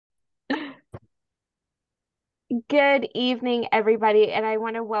Good evening, everybody, and I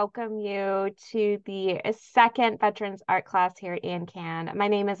want to welcome you to the second Veterans Art class here at ANCAN. My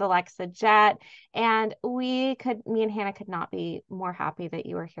name is Alexa Jett, and me and Hannah could not be more happy that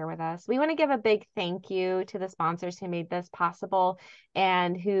you are here with us. We want to give a big thank you to the sponsors who made this possible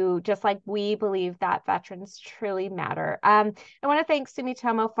and who, just like we, believe that veterans truly matter. I want to thank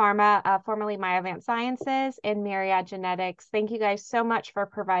Sumitomo Pharma, formerly Myovant Sciences, and Myriad Genetics. Thank you guys so much for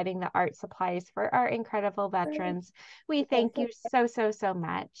providing the art supplies for our incredible veterans. We thank you so, so, so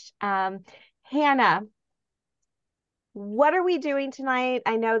much. Hannah, what are we doing tonight?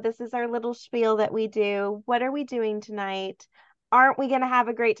 I know this is our little spiel that we do. What are we doing tonight? Aren't we going to have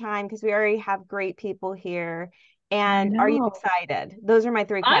a great time? Because we already have great people here. I And are you know. excited? Those are my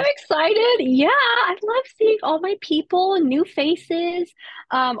three I'm questions. excited. Yeah, I love seeing all my people, new faces,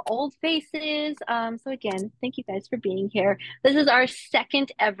 old faces. So again, thank you guys for being here. This is our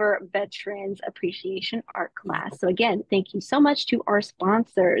second ever Veterans Appreciation Art class. So again, thank you so much to our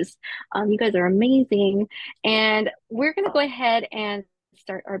sponsors. You guys are amazing. And we're gonna go ahead and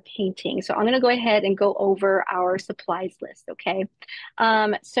start our painting. So I'm gonna go ahead and go over our supplies list, okay?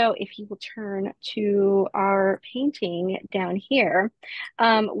 So if you will turn to our painting down here,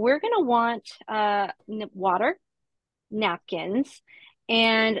 we're going to want water, napkins,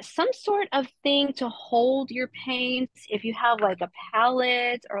 and some sort of thing to hold your paints. If you have like a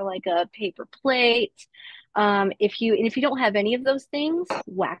palette or like a paper plate, if you don't have any of those things,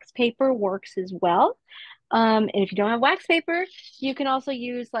 wax paper works as well. And if you don't have wax paper, you can also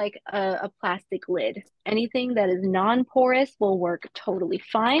use like a plastic lid. Anything that is non-porous will work totally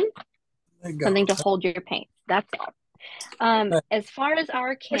fine. There you go. Something to hold your paint. That's all. As far as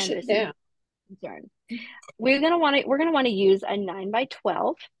our Push it canvases down. are concerned, we're gonna want to use a 9 by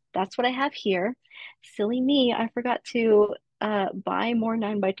 12. That's what I have here. Silly me, I forgot to buy more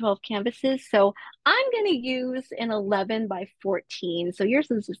 9 by 12 canvases, so I'm gonna use an 11 by 14. So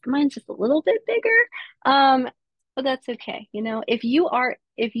mine's just a little bit bigger. Um, but that's okay. If you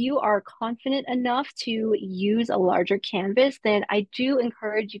are confident enough to use a larger canvas, then I do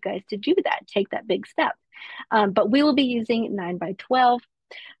encourage you guys to do that. Take that big step. But we will be using 9 by 12.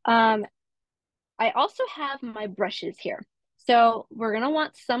 Um, I also have my brushes here. So we're gonna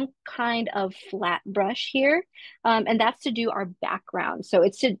want some kind of flat brush here, and that's to do our background. So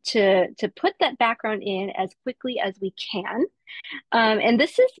it's to put that background in as quickly as we can. And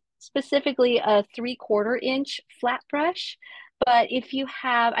this is specifically a 3/4 inch flat brush. But if you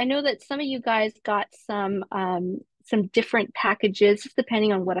have, I know that some of you guys got some different packages, just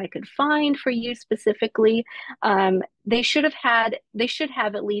depending on what I could find for you specifically. They should have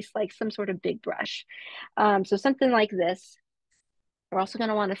at least like some sort of big brush. So something like this. We're also going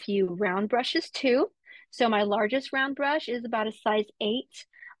to want a few round brushes too. So my largest round brush is about a size 8.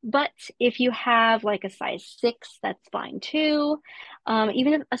 But if you have like a size 6, that's fine too.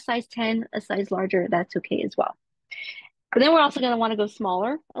 Even if a size 10, a size larger, that's okay as well. But then we're also going to want to go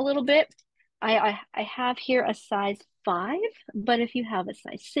smaller a little bit. I have here a size 5, but if you have a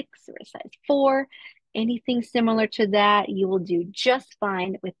size 6 or a size 4, anything similar to that, you will do just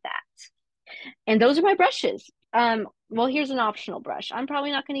fine with that. And those are my brushes. Well, here's an optional brush. I'm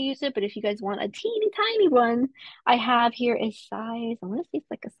probably not going to use it, but if you guys want a teeny tiny one, I have here a size, I want to say it's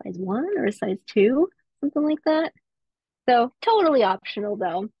like a size 1 or a size 2, something like that. So totally optional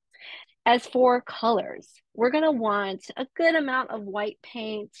though. As for colors, we're going to want a good amount of white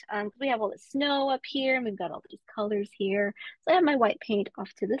paint. We have all the snow up here and we've got all these colors here. So I have my white paint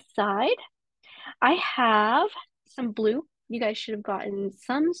off to the side. I have some blue. You guys should have gotten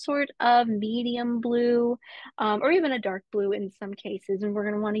some sort of medium blue, or even a dark blue in some cases, and we're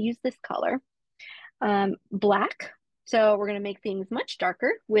going to want to use this color. Black. So we're going to make things much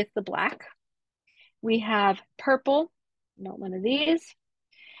darker with the black. We have purple, not one of these.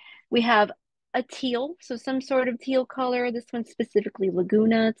 We have a teal, so some sort of teal color. This one's specifically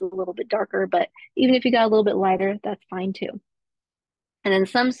Laguna. It's a little bit darker, but even if you got a little bit lighter, that's fine too. And then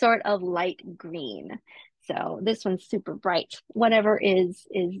some sort of light green. So this one's super bright. Whatever is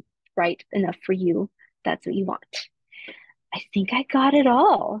bright enough for you, that's what you want. I think I got it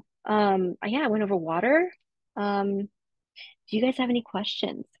all. Yeah, I went over water. Do you guys have any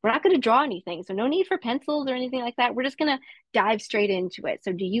questions? We're not going to draw anything, so no need for pencils or anything like that. We're just going to dive straight into it.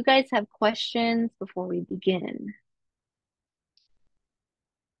 So do you guys have questions before we begin?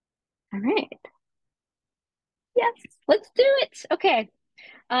 All right. Yes, let's do it. Okay.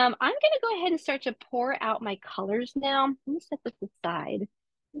 I'm gonna go ahead and start to pour out my colors now. Let me set this aside.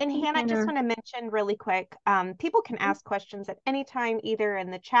 And Hannah, I just want to mention really quick, people can ask questions at any time, either in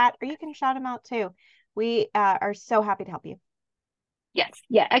the chat or you can shout them out too. We are so happy to help you. Yes,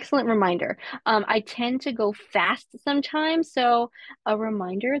 yeah, excellent reminder. I tend to go fast sometimes, so a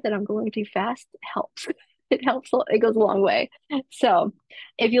reminder that I'm going too fast helps. It helps, it goes a long way. So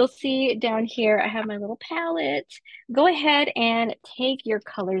if you'll see down here, I have my little palette. Go ahead and take your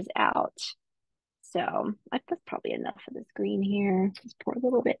colors out. So that's probably enough of this green here. Just pour a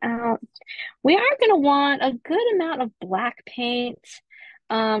little bit out. We are going to want a good amount of black paint,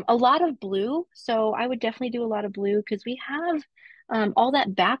 a lot of blue. So I would definitely do a lot of blue because we have all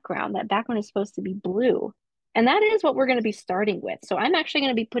that background. That background is supposed to be blue. And that is what we're going to be starting with. So I'm actually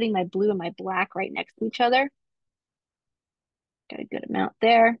going to be putting my blue and my black right next to each other. Got a good amount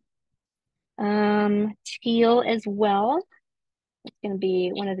there. Teal as well. It's going to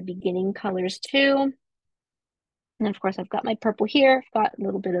be one of the beginning colors too. And of course, I've got my purple here. I've got a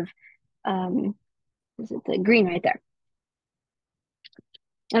little bit of, is it the green right there?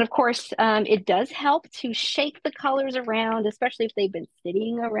 And of course, it does help to shake the colors around, especially if they've been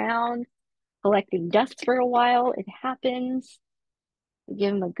sitting around collecting dust for a while. It happens.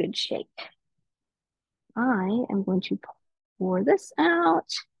 Give them a good shake. I am going to pour this out.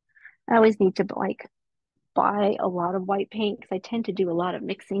 I always need to like buy a lot of white paint because I tend to do a lot of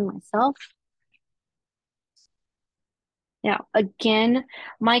mixing myself. Now, again,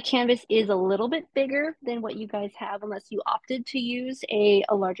 my canvas is a little bit bigger than what you guys have unless you opted to use a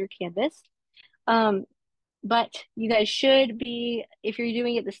larger canvas. But you guys should be, if you're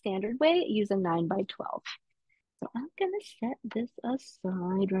doing it the standard way, use a 9 by 12. So I'm gonna set this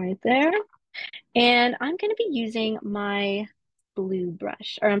aside right there. And I'm gonna be using my blue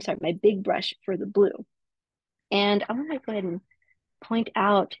brush, or I'm sorry, my big brush for the blue. And I'm gonna go ahead and point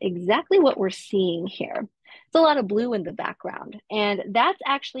out exactly what we're seeing here. It's a lot of blue in the background, and that's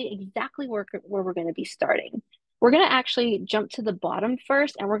actually exactly where we're going to be starting. We're going to actually jump to the bottom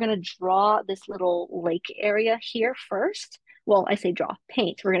first, and we're going to draw this little lake area here first. Well, I say draw,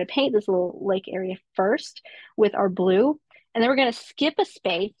 paint. We're going to paint this little lake area first with our blue, and then we're going to skip a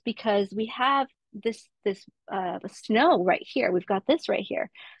space because we have this snow right here. We've got this right here.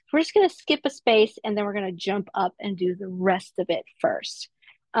 We're just going to skip a space and then we're going to jump up and do the rest of it first.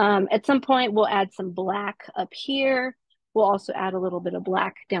 At some point, we'll add some black up here. We'll also add a little bit of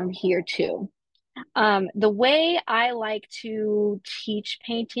black down here too. The way I like to teach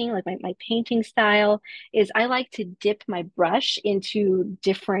painting, like my painting style, is I like to dip my brush into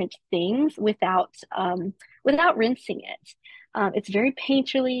different things without rinsing it. It's very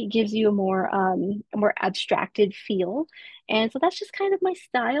painterly, gives you a more abstracted feel. And so that's just kind of my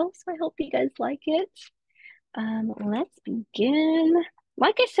style. So I hope you guys like it. Let's begin.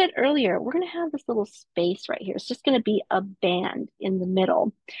 Like I said earlier, we're going to have this little space right here. It's just going to be a band in the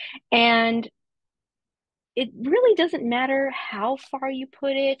middle. And it really doesn't matter how far you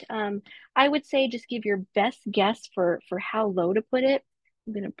put it. I would say just give your best guess for how low to put it.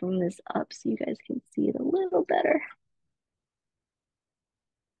 I'm going to bring this up so you guys can see it a little better.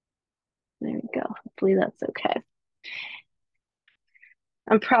 There we go. Hopefully that's okay.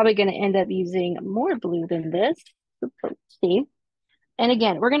 I'm probably going to end up using more blue than this. Let's see. And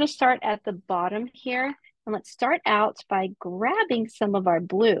again, we're going to start at the bottom here. And let's start out by grabbing some of our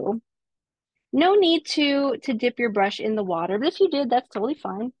blue. No need to dip your brush in the water, but if you did, that's totally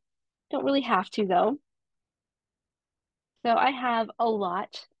fine. Don't really have to though. So I have a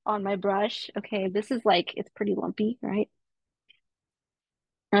lot on my brush. Okay, this is like, it's pretty lumpy, right?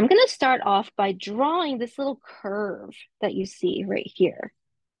 I'm going to start off by drawing this little curve that you see right here.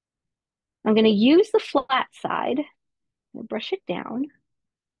 I'm going to use the flat side and brush it down.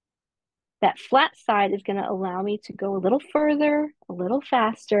 That flat side is going to allow me to go a little further, a little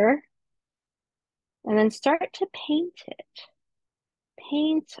faster, and then start to paint it.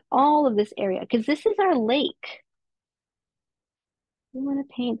 Paint all of this area because this is our lake. We want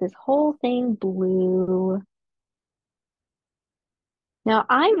to paint this whole thing blue. Now,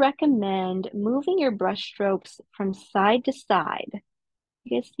 I recommend moving your brush strokes from side to side.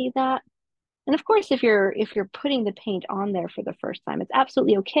 You guys see that? And of course, if you're putting the paint on there for the first time, it's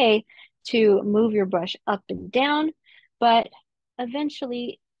absolutely okay to move your brush up and down, but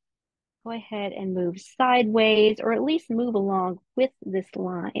eventually go ahead and move sideways or at least move along with this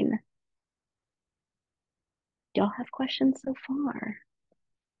line. Y'all have questions so far?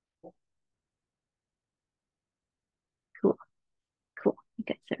 Cool. Cool. You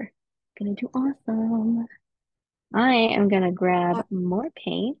guys are gonna do awesome. I am gonna grab more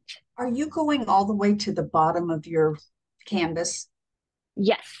paint. Are you going all the way to the bottom of your canvas?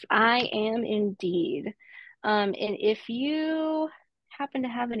 Yes, I am indeed. And if you happen to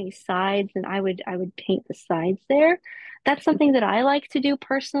have any sides, then I would paint the sides there. That's something that I like to do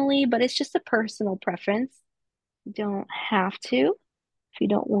personally, but it's just a personal preference. You don't have to. if you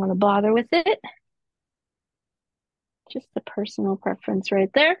don't want to bother with it. Just the personal preference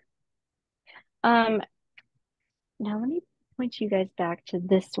right there. Now let me point you guys back to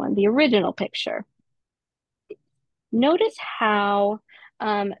this one, the original picture. Notice how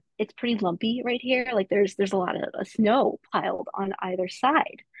it's pretty lumpy right here. Like there's a lot of snow piled on either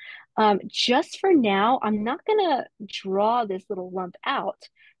side. Just for now, I'm not gonna draw this little lump out.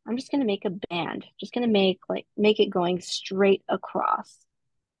 I'm just gonna make a band. Just gonna make it going straight across.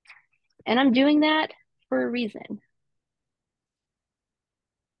 And I'm doing that for a reason.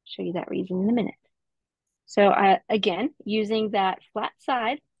 Show you that reason in a minute. So again, using that flat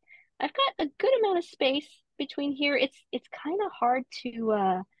side, I've got a good amount of space between here. It's kind of hard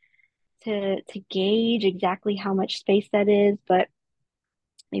to gauge exactly how much space that is, but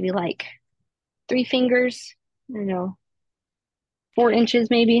maybe like 3 fingers, I don't know, 4 inches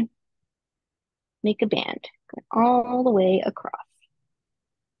maybe. Make a band going all the way across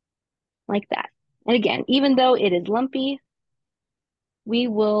like that. And again, even though it is lumpy, we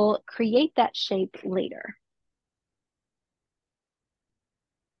will create that shape later.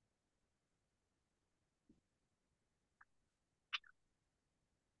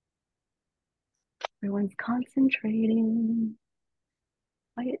 Everyone's concentrating.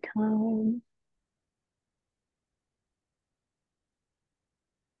 Quiet time.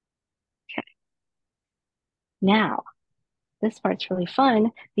 Okay. Now, this part's really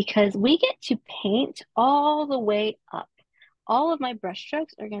fun because we get to paint all the way up. All of my brush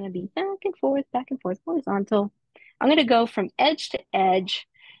strokes are going to be back and forth, horizontal. I'm going to go from edge to edge.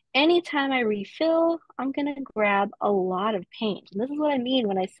 Anytime I refill, I'm going to grab a lot of paint. And this is what I mean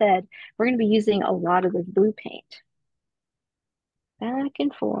when I said we're going to be using a lot of this blue paint. Back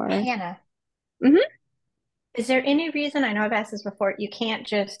and forth. Hannah, Mm-hmm. is there any reason, I know I've asked this before, you can't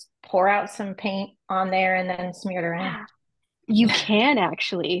just pour out some paint on there and then smear it around? You can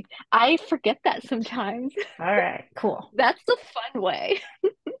actually. I forget that sometimes. All right, cool. That's the fun way.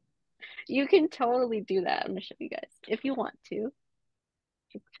 You can totally do that. I'm gonna show you guys if you want to.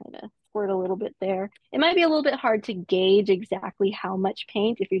 Just kind of squirt a little bit there. It might be a little bit hard to gauge exactly how much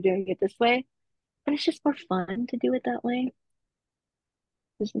paint if you're doing it this way, but it's just more fun to do it that way.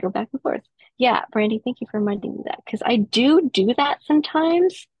 Just go back and forth. Yeah, Brandy, thank you for reminding me that because I do that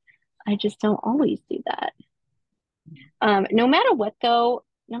sometimes. I just don't always do that. No matter what, though,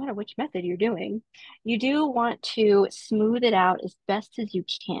 no matter which method you're doing, you do want to smooth it out as best as you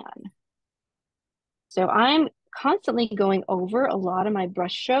can. So I'm constantly going over a lot of my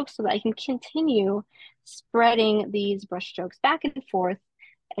brush strokes so that I can continue spreading these brush strokes back and forth,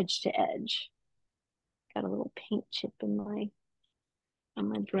 edge to edge. Got a little paint chip in on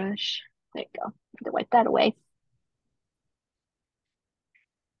my brush. There you go. I'm gonna wipe that away.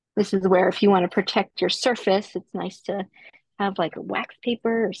 This is where if you want to protect your surface, it's nice to have like a wax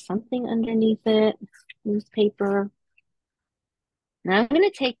paper or something underneath it, newspaper. Now I'm going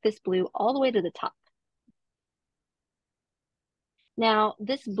to take this blue all the way to the top. Now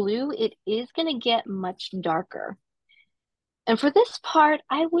this blue, it is going to get much darker. And for this part,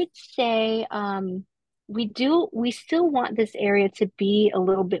 I would say we still want this area to be a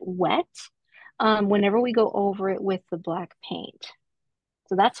little bit wet whenever we go over it with the black paint.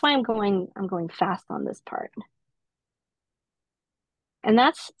 So that's why I'm going fast on this part. And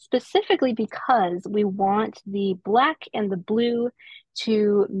that's specifically because we want the black and the blue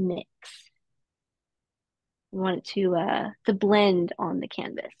to mix. We want it to blend on the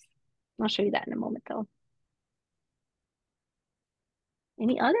canvas. I'll show you that in a moment though.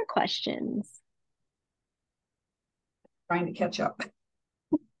 Any other questions? Trying to catch up.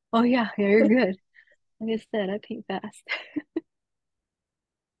 Oh yeah, you're good. Like I said, I paint fast.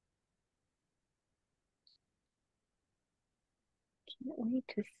 Can't wait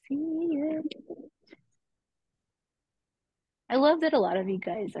to see it. I love that a lot of you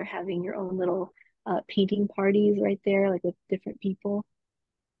guys are having your own little painting parties right there, like with different people.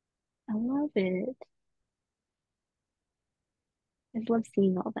 I love it. I love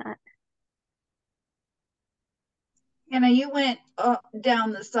seeing all that. Hannah, you went up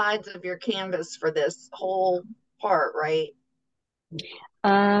down the sides of your canvas for this whole part, right?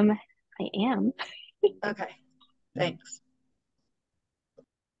 I am. Okay, thanks.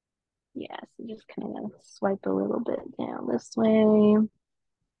 Yeah, so just kind of swipe a little bit down this way.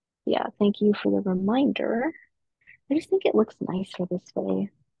 Yeah, thank you for the reminder. I just think it looks nicer this way.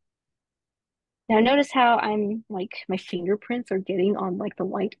 Now notice how I'm like my fingerprints are getting on like the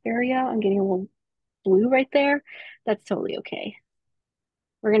white area. I'm getting a little blue right there. That's totally okay.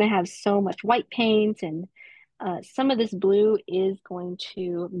 We're gonna have so much white paint and some of this blue is going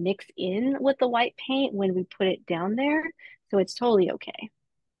to mix in with the white paint when we put it down there. So it's totally okay.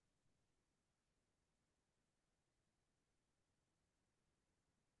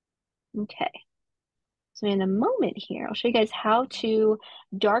 Okay. So in a moment here, I'll show you guys how to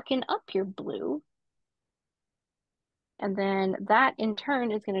darken up your blue. And then that in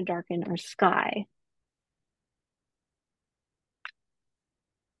turn is going to darken our sky.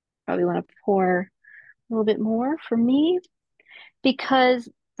 Probably want to pour a little bit more for me because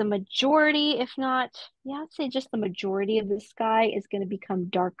the majority, if not, yeah, I'd say just the majority of the sky is going to become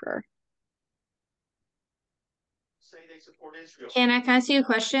darker. Hannah, can I ask you a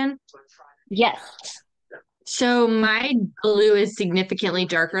question? Yes. So my blue is significantly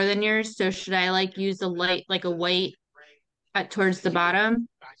darker than yours. So should I like use a light, like a white towards the bottom?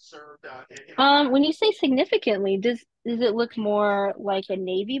 When you say significantly, does it look more like a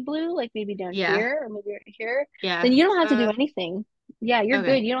navy blue, like maybe down Yeah. here or maybe right here? Yeah. Then you don't have to do anything. Yeah, you're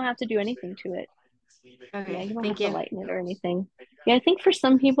Okay. good. You don't have to do anything to it. Okay. Yeah, you don't Thank have to you. lighten it or anything. Yeah, I think for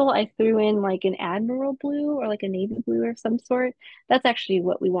some people I threw in like an admiral blue or like a navy blue or some sort. That's actually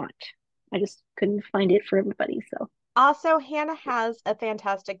what we want. I just couldn't find it for everybody, so. Also, Hannah has a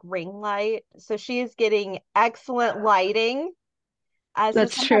fantastic ring light, so she is getting excellent lighting. So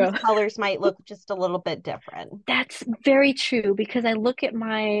That's sometimes true. colors might look just a little bit different. That's very true because I look at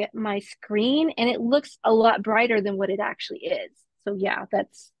my screen and it looks a lot brighter than what it actually is. So yeah,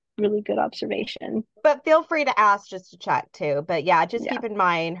 that's really good observation. But feel free to ask just to check too. But yeah, just Yeah. keep in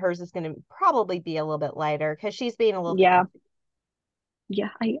mind hers is going to probably be a little bit lighter because she's being a little Yeah. fancy. Yeah,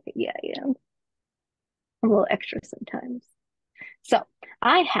 I am. A little extra sometimes. So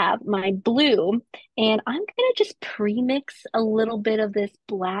I have my blue and I'm gonna just pre-mix a little bit of this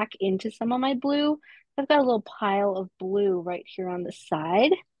black into some of my blue. I've got a little pile of blue right here on the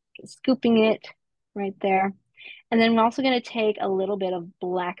side, just scooping it right there. And then I'm also gonna take a little bit of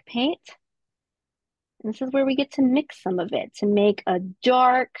black paint. And this is where we get to mix some of it to make a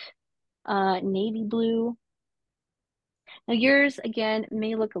dark navy blue. Now yours, again,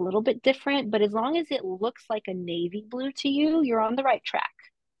 may look a little bit different, but as long as it looks like a navy blue to you, you're on the right track.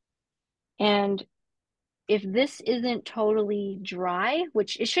 And if this isn't totally dry,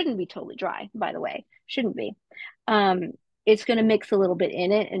 which it shouldn't be totally dry, by the way, shouldn't be, it's going to mix a little bit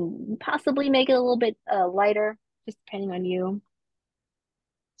in it and possibly make it a little bit lighter, just depending on you.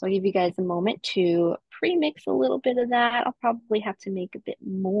 So I'll give you guys a moment to pre-mix a little bit of that. I'll probably have to make a bit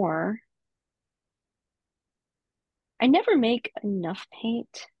more. I never make enough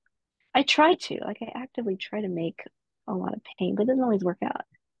paint. I try to, like I actively try to make a lot of paint, but it doesn't always work out.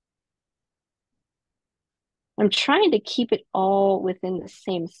 I'm trying to keep it all within the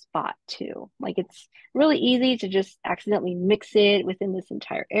same spot too. Like it's really easy to just accidentally mix it within this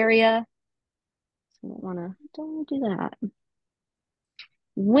entire area. So don't do that.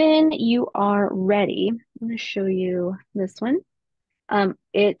 When you are ready, I'm going to show you this one.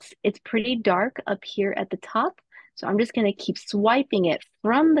 It's pretty dark up here at the top. So I'm just going to keep swiping it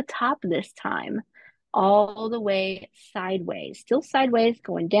from the top this time all the way sideways, still sideways,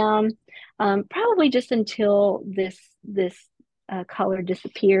 going down, probably just until this color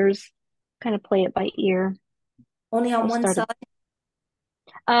disappears. Kind of play it by ear. Only on one side?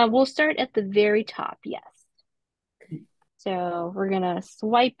 We'll start at the very top, yes. So we're gonna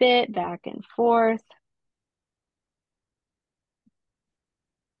swipe it back and forth.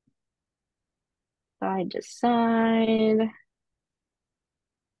 Side to side.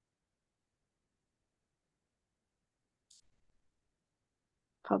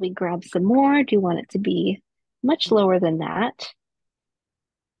 Probably grab some more. Do you want it to be much lower than that?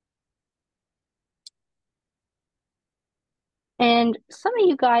 And some of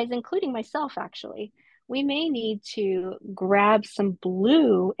you guys, including myself actually, we may need to grab some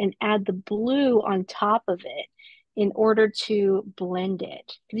blue and add the blue on top of it in order to blend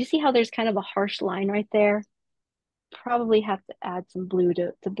it. Can you see how there's kind of a harsh line right there? Probably have to add some blue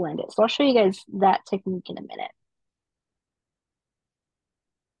to blend it. So I'll show you guys that technique in a minute.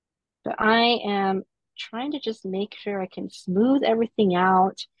 But I am trying to just make sure I can smooth everything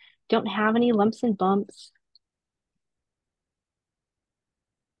out. Don't have any lumps and bumps.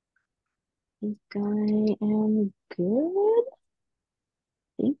 I think I am good.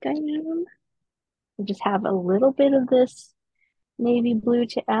 I think I am. I just have a little bit of this navy blue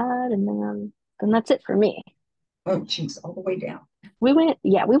to add, and then that's it for me. Oh, geez, all the way down. We went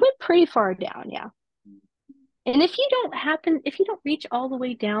pretty far down, yeah. And if you don't reach all the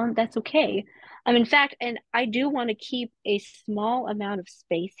way down, that's okay. In fact, and I do want to keep a small amount of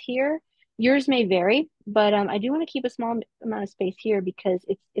space here. Yours may vary, but I do want to keep a small amount of space here because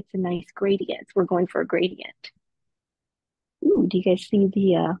it's a nice gradient. We're going for a gradient. Ooh, do you guys see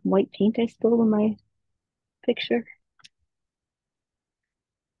the white paint I spilled on my picture?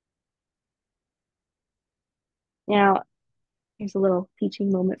 Now, here's a little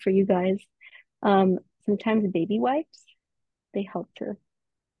teaching moment for you guys. Sometimes baby wipes, they help to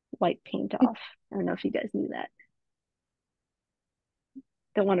wipe paint off. I don't know if you guys knew that.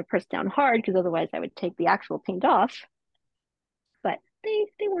 Don't want to press down hard because otherwise I would take the actual paint off. But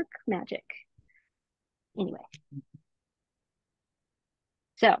they work magic. Anyway.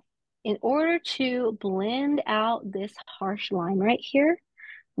 So in order to blend out this harsh line right here,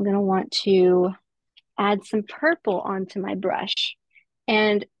 I'm going to want to add some purple onto my brush.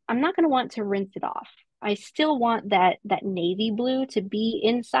 And I'm not going to want to rinse it off. I still want that navy blue to be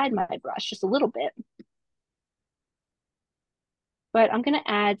inside my brush just a little bit. But I'm going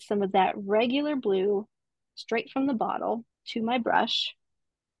to add some of that regular blue straight from the bottle to my brush.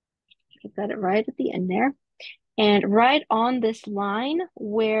 Got it right at the end there. And right on this line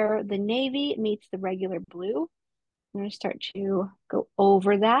where the navy meets the regular blue, I'm going to start to go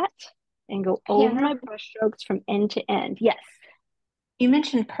over that and go over my brush strokes from end to end. Yes. You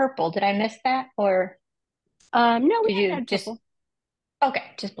mentioned purple. Did I miss that? Or no, we did you had just purple. okay,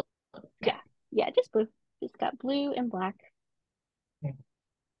 just blue. Okay. Yeah, just blue. Just got blue and black.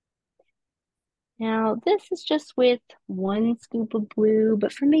 Now, this is just with 1 scoop of blue,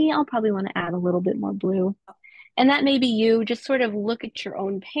 but for me, I'll probably want to add a little bit more blue. And that may be you. Just sort of look at your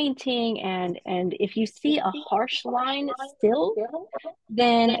own painting, and if you see a harsh line still,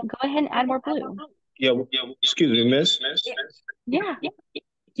 then go ahead and add more blue. Yeah, excuse me, miss. Yeah.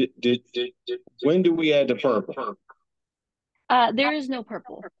 When do we add the purple? There is no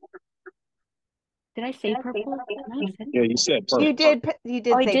purple. Did I say purple? Yeah, you said purple. You did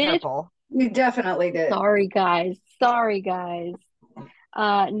say purple. You definitely did. Sorry, guys.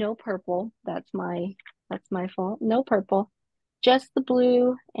 No purple. That's my fault. No purple. Just the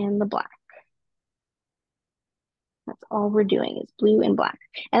blue and the black. That's all we're doing is blue and black.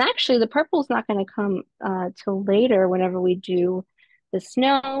 And actually, the purple is not going to come till later whenever we do the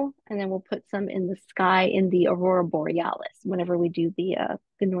snow, and then we'll put some in the sky in the Aurora Borealis whenever we do the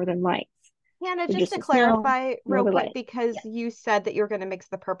Northern Lights. Hannah, So just to clarify real quick, light. because you said that you were going to mix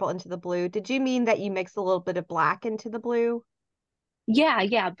the purple into the blue. Did you mean that you mix a little bit of black into the blue?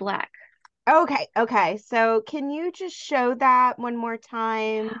 Yeah, black. Okay. So can you just show that one more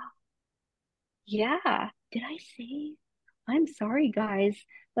time? Yeah. Did I say? I'm sorry, guys.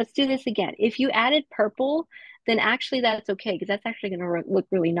 Let's do this again. If you added purple, then actually that's okay because that's actually going to look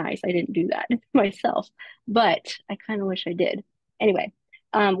really nice. I didn't do that myself, but I kind of wish I did. Anyway,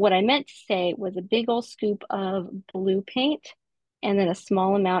 what I meant to say was a big old scoop of blue paint and then a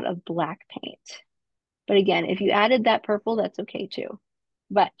small amount of black paint. But again, if you added that purple, that's okay too.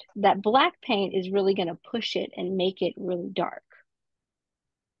 But that black paint is really going to push it and make it really dark.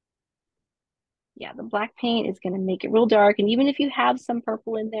 Yeah, the black paint is going to make it real dark. And even if you have some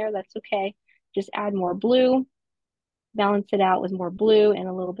purple in there, that's okay. Just add more blue, balance it out with more blue and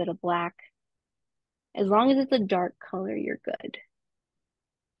a little bit of black. As long as it's a dark color, you're good.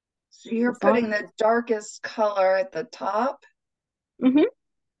 So you're putting the darkest color at the top? Mm-hmm.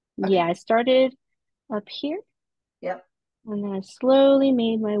 Okay. Yeah, I started up here. Yep. And then I slowly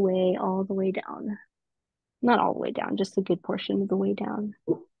made my way all the way down. Not all the way down, just a good portion of the way down.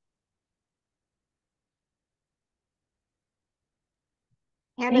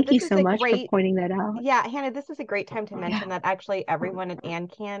 Hannah, Thank you this is so a much for great pointing that out. Yeah, Hannah, this is a great time to mention that actually everyone at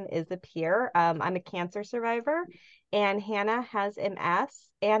ANCAN is a peer. I'm a cancer survivor, and Hannah has MS,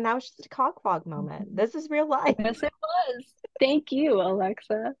 and that was just a cog fog moment. This is real life. Yes, it was. Thank you,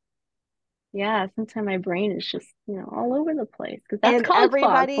 Alexa. Yeah, sometimes my brain is just, all over the place because that's And cog fog for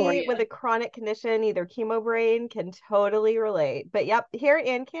everybody you. with a chronic condition, either chemo brain, can totally relate. But yep, here at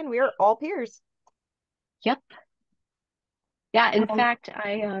ANCAN, we are all peers. Yep. Yeah, in fact,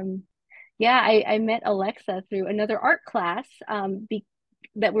 I met Alexa through another art class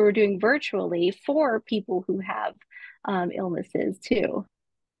that we were doing virtually for people who have illnesses too.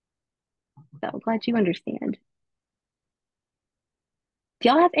 So I'm glad you understand. Do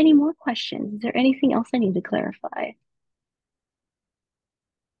y'all have any more questions? Is there anything else I need to clarify?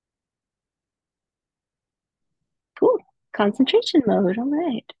 Cool. Concentration mode. All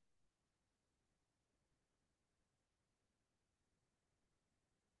right.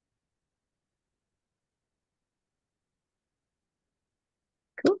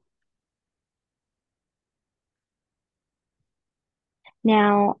 Cool.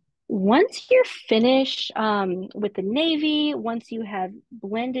 Now, once you're finished with the navy, once you have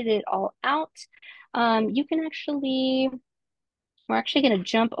blended it all out, you can we're actually going to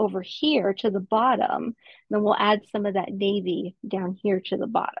jump over here to the bottom. Then we'll add some of that navy down here to the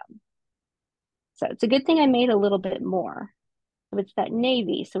bottom. So it's a good thing I made a little bit more. So it's that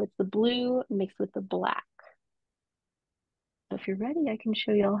navy. So it's the blue mixed with the black. So if you're ready, I can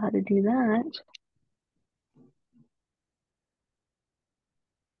show you all how to do that.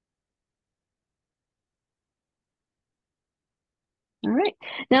 All right,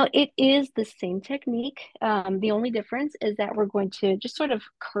 now it is the same technique. The only difference is that we're going to just sort of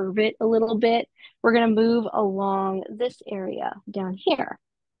curve it a little bit. We're going to move along this area down here.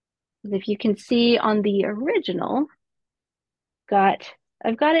 If you can see on the original,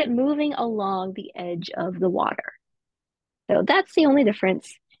 I've got it moving along the edge of the water. So that's the only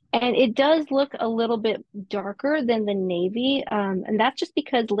difference. And it does look a little bit darker than the navy. And that's just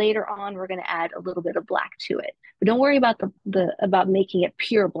because later on we're going to add a little bit of black to it. But don't worry about about making it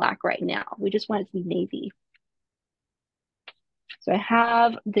pure black right now. We just want it to be navy. So I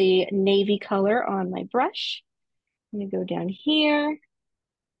have the navy color on my brush. I'm going to go down here.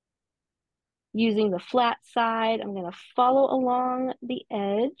 Using the flat side, I'm going to follow along the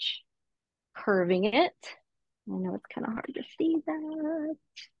edge, curving it. I know it's kind of hard to see that.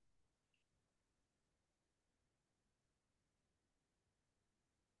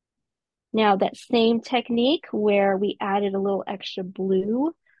 Now that same technique where we added a little extra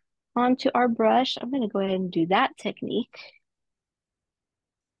blue onto our brush, I'm going to go ahead and do that technique.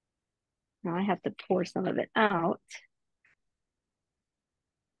 Now I have to pour some of it out.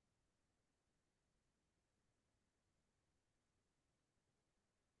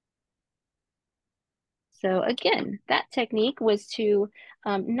 So again, that technique was to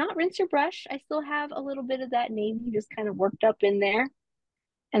not rinse your brush. I still have a little bit of that navy just kind of worked up in there.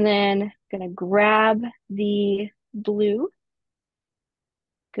 And then I'm gonna grab the blue,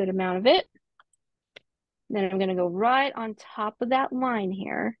 good amount of it. Then I'm gonna go right on top of that line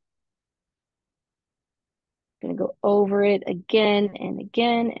here. Gonna go over it again and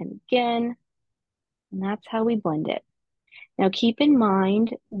again and again. And that's how we blend it. Now keep in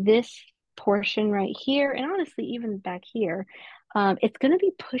mind this portion right here, and honestly even back here, it's going to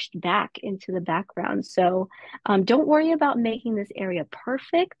be pushed back into the background. So don't worry about making this area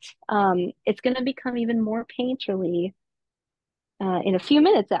perfect. It's going to become even more painterly in a few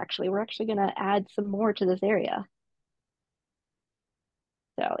minutes, actually. We're actually going to add some more to this area.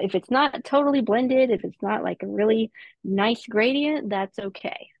 So if it's not totally blended, if it's not like a really nice gradient, that's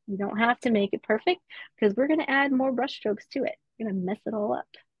okay. You don't have to make it perfect because we're going to add more brush strokes to it. We're going to mess it all up.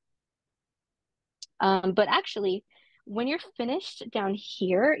 But actually, when you're finished down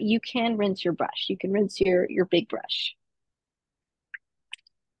here, you can rinse your brush. You can rinse your big brush.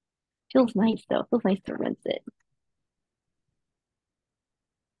 Feels nice though. Feels nice to rinse it.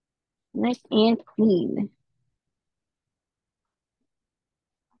 Nice and clean.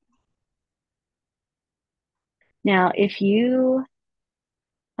 Now, if you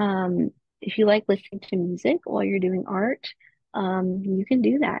like listening to music while you're doing art, you can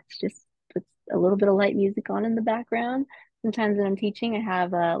do that. Just put a little bit of light music on in the background. Sometimes when I'm teaching, I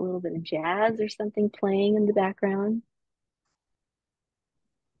have a little bit of jazz or something playing in the background.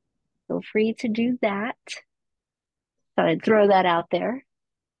 Feel free to do that. Thought I'd throw that out there.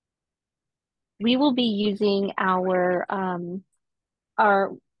 We will be using our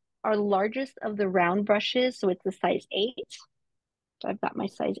largest of the round brushes, so it's the size 8. So I've got my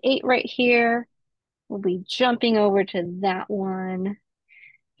size 8 right here. We'll be jumping over to that one.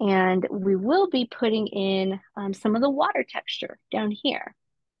 And we will be putting in some of the water texture down here.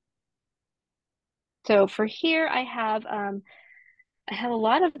 So for here, I have a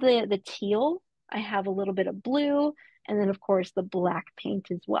lot of the teal. I have a little bit of blue, and then of course the black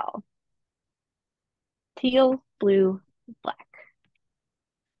paint as well. Teal, blue, black.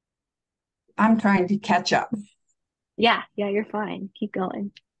 I'm trying to catch up. Yeah, you're fine. Keep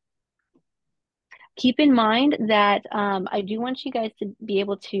going. Keep in mind that I do want you guys to be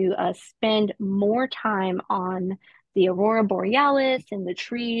able to spend more time on the Aurora Borealis and the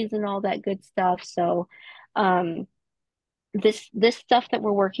trees and all that good stuff. So this stuff that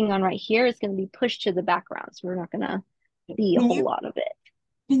we're working on right here is going to be pushed to the background. So we're not going to see a whole lot of it.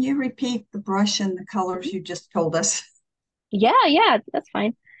 Can you repeat the brush and the colors you just told us? Yeah, that's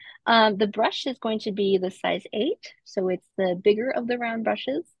fine. The brush is going to be the size 8. So it's the bigger of the round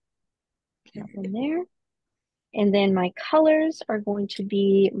brushes. That one there. And then my colors are going to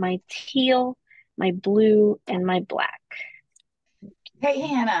be my teal, my blue, and my black. Hey,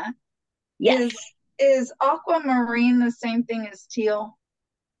 Hannah. Yes. Is aquamarine the same thing as teal?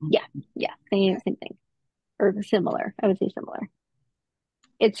 Yeah, same thing. Or similar. I would say similar.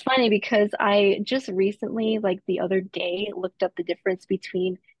 It's funny because I just recently, like the other day, looked up the difference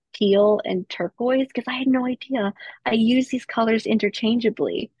between teal and turquoise because I had no idea. I use these colors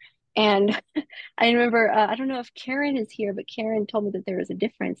interchangeably. And I remember, I don't know if Karen is here, but Karen told me that there was a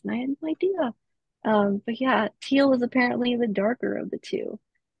difference and I had no idea. But yeah, teal is apparently the darker of the two.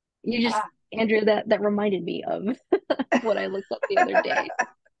 You just, Ah. Andrew, that reminded me of what I looked up the other day.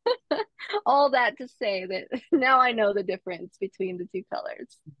 All that to say that now I know the difference between the two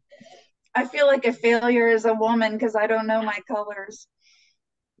colors. I feel like a failure as a woman because I don't know my colors.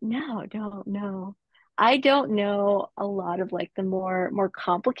 No, don't know. I don't know a lot of like the more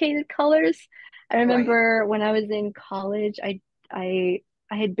complicated colors. I Right. remember when I was in college, I I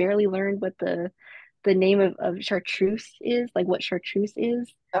had barely learned what the name of chartreuse is, like what chartreuse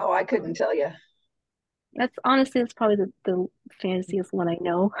is. Oh, I couldn't tell you. That's honestly that's probably the fanciest one I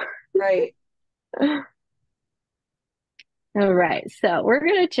know. Right. All right, so we're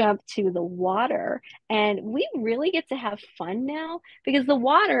gonna jump to the water, and we really get to have fun now because the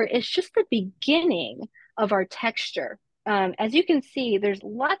water is just the beginning of our texture. As you can see, there's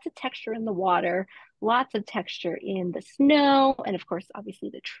lots of texture in the water, lots of texture in the snow, and of course, obviously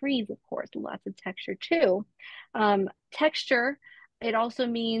the trees, of course, lots of texture too. Texture, it also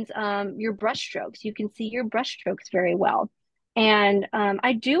means your brush strokes. You can see your brush strokes very well. And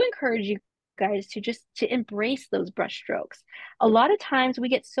I do encourage you guys to just to embrace those brush strokes. A lot of times we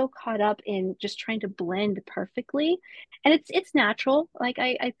get so caught up in just trying to blend perfectly, and it's natural. Like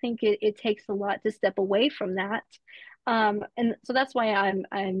I think it takes a lot to step away from that. And so that's why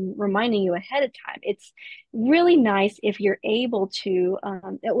I'm reminding you ahead of time. It's really nice if you're able to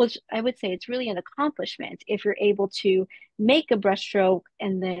it was I would say it's really an accomplishment if you're able to make a brushstroke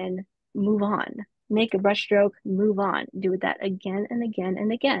and then move on. Make a brushstroke, move on. Do that again and again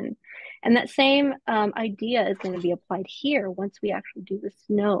and again. And that same idea is going to be applied here once we actually do the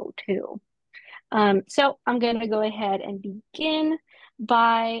snow too. So I'm going to go ahead and begin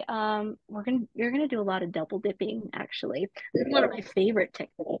by you're gonna do a lot of double dipping actually. This is one of my favorite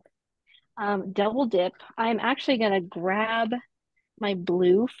techniques. Double dip. I'm actually going to grab my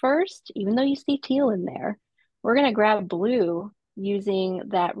blue first, even though you see teal in there. We're going to grab blue using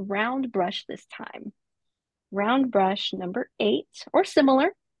that round brush this time. Round brush number 8 or similar.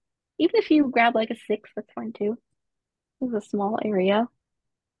 Even if you grab like a 6, that's fine too. This is a small area.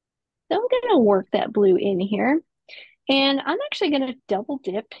 So I'm going to work that blue in here. And I'm actually going to double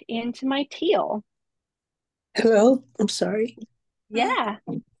dip into my teal. Hello, I'm sorry. Yeah.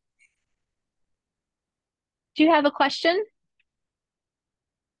 Do you have a question?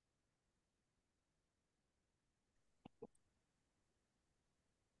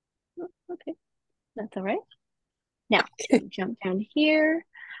 Okay, that's all right. Now, jump down here.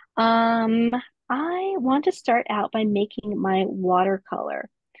 I want to start out by making my watercolor.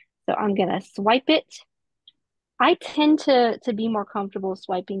 So I'm going to swipe it. I tend to be more comfortable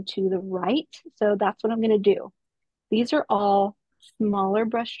swiping to the right, so that's what I'm going to do. These are all smaller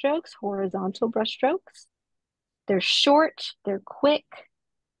brush strokes, horizontal brush strokes. They're short, they're quick.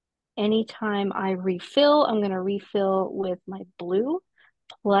 Anytime I refill, I'm going to refill with my blue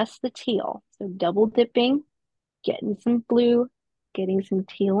plus the teal. So double dipping, getting some blue, getting some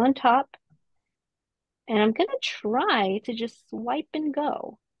teal on top. And I'm going to try to just swipe and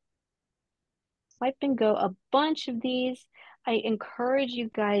go. Swipe and go a bunch of these. I encourage you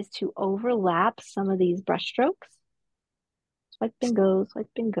guys to overlap some of these brush strokes. Swipe and go, swipe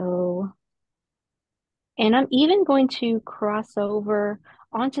and go. And I'm even going to cross over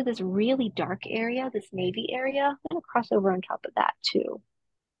onto this really dark area, this navy area. I'm going to cross over on top of that too.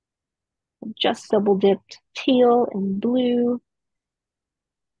 Just double dipped teal and blue.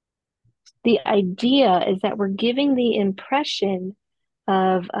 The idea is that we're giving the impression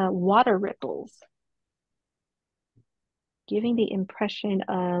of water ripples, giving the impression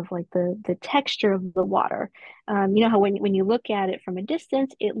of like the texture of the water. You know how when you look at it from a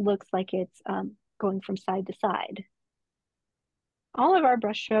distance, it looks like it's going from side to side. All of our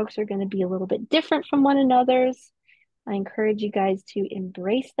brush strokes are going to be a little bit different from one another's. I encourage you guys to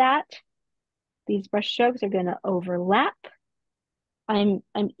embrace that. These brush strokes are going to overlap. I'm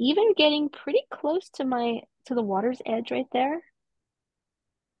even getting pretty close to the water's edge right there.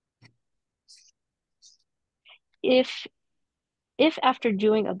 If after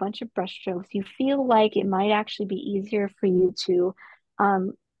doing a bunch of brush strokes, you feel like it might actually be easier for you to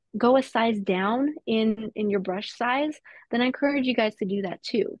go a size down in your brush size, then I encourage you guys to do that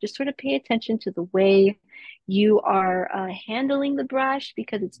too. Just sort of pay attention to the way you are handling the brush,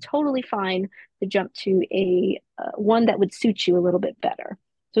 because it's totally fine to jump to a one that would suit you a little bit better.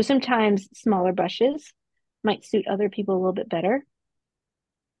 So sometimes smaller brushes might suit other people a little bit better.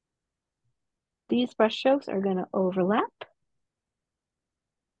 These brush strokes are going to overlap.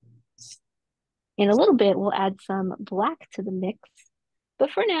 In a little bit, we'll add some black to the mix. But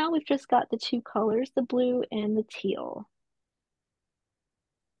for now, we've just got the two colors, the blue and the teal.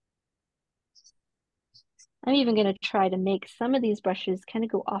 I'm even going to try to make some of these brushes kind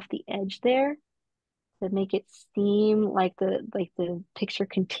of go off the edge there to make it seem like the picture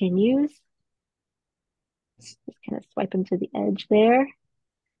continues. Just kind of swipe them to the edge there.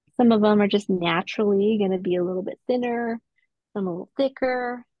 Some of them are just naturally going to be a little bit thinner, some a little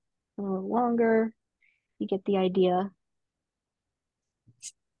thicker, some a little longer. You get the idea.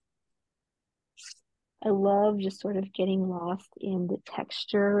 I love just sort of getting lost in the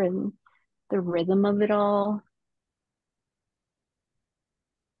texture and the rhythm of it all.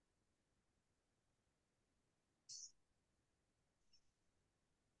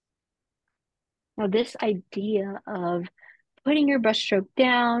 Now, this idea of putting your brush stroke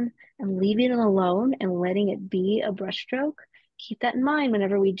down and leaving it alone and letting it be a brush stroke, keep that in mind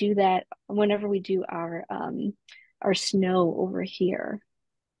whenever we do that, whenever we do our snow over here.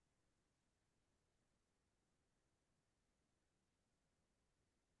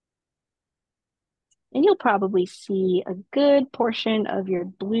 And you'll probably see a good portion of your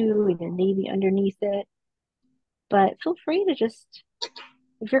blue and your navy underneath it. But feel free to just,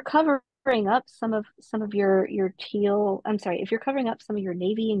 if you're covering up some of your teal, I'm sorry, if you're covering up some of your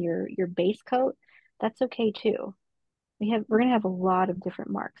navy and your base coat, that's okay too. We're gonna have a lot of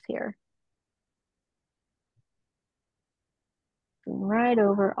different marks here. Right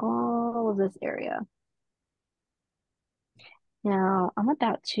over all of this area. Now I'm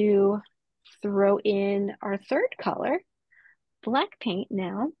about to throw in our third color, black paint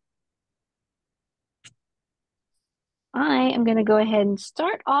now. I am going to go ahead and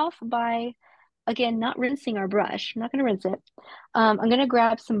start off by, again, not rinsing our brush. I'm not going to rinse it. I'm going to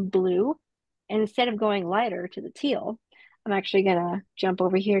grab some blue, and instead of going lighter to the teal, I'm actually going to jump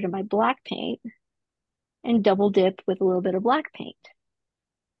over here to my black paint and double dip with a little bit of black paint.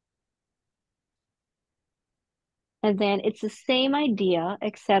 And then it's the same idea,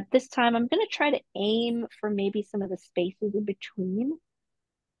 except this time I'm going to try to aim for maybe some of the spaces in between,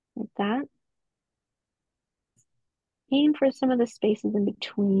 like that. Aim for some of the spaces in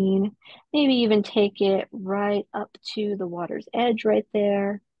between. Maybe even take it right up to the water's edge right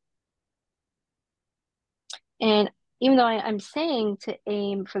there. And even though I'm saying to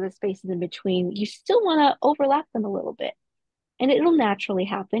aim for the spaces in between, you still want to overlap them a little bit. And it'll naturally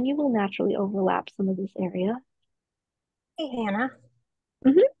happen. You will naturally overlap some of this area. Hey, Hannah.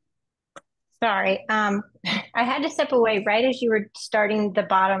 Mm-hmm. Sorry. I had to step away right as you were starting the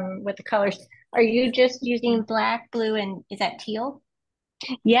bottom with the colors. Are you just using black, blue, and is that teal?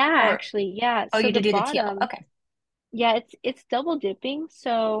 Yeah, Or, actually, yeah. oh, So you the did do the teal. bottom, Okay. yeah, it's double dipping.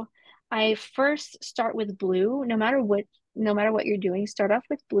 So I first start with blue, no matter what you're doing, start off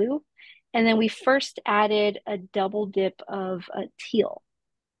with blue. And then we first added a double dip of teal.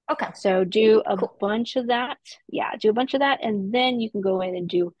 Okay. So do a Cool. bunch of that. Yeah, do a bunch of that, and then you can go in and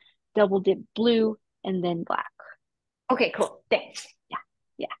do double dip blue and then black. Okay, cool. Thanks.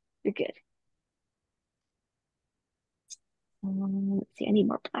 Yeah, you're good. Let's see, I need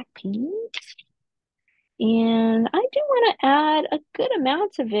more black paint. And I do want to add a good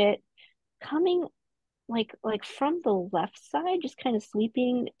amount of it coming like from the left side, just kind of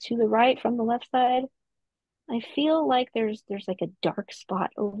sweeping to the right from the left side. I feel like there's like a dark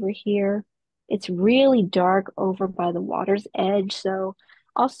spot over here. It's really dark over by the water's edge, so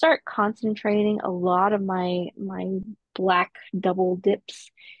I'll start concentrating a lot of my black double dips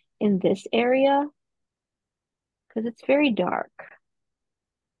in this area because it's very dark.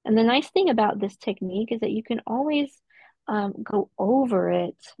 And the nice thing about this technique is that you can always go over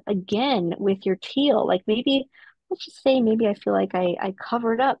it again with your teal. Like maybe, let's just say maybe I feel like I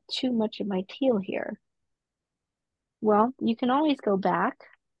covered up too much of my teal here. Well, you can always go back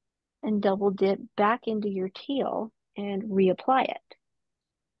and double dip back into your teal and reapply it.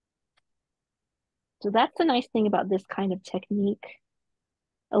 So that's the nice thing about this kind of technique.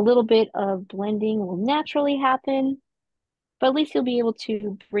 A little bit of blending will naturally happen, but at least you'll be able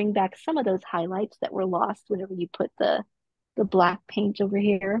to bring back some of those highlights that were lost whenever you put the black paint over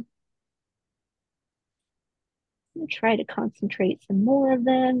here. I'm gonna try to concentrate some more of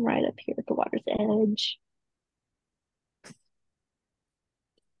them right up here at the water's edge.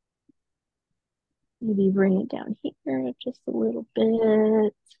 Maybe bring it down here just a little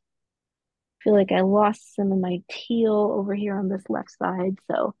bit. Feel like I lost some of my teal over here on this left side,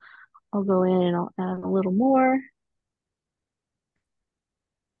 so I'll go in and I'll add a little more.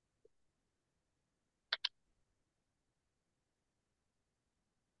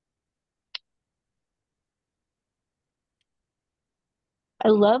 I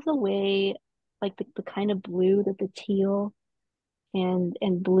love the way, like the kind of blue that the teal and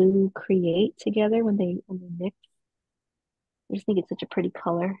blue create together when they mix. I just think it's such a pretty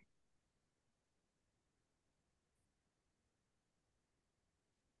color.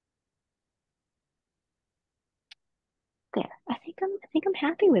 There. I think I'm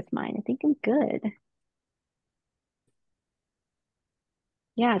happy with mine. I think I'm good.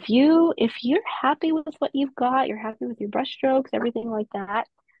 Yeah, if you're happy with what you've got, you're happy with your brush strokes, everything like that,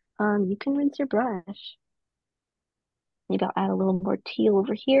 you can rinse your brush. Maybe I'll add a little more teal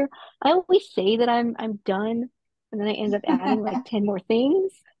over here. I always say that I'm done, and then I end up adding like 10 more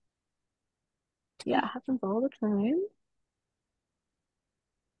things. Yeah, it happens all the time.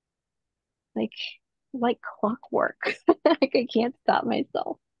 Like clockwork. Like I can't stop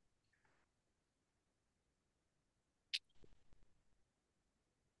myself.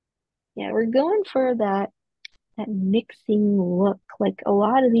 Yeah, we're going for that mixing look. Like a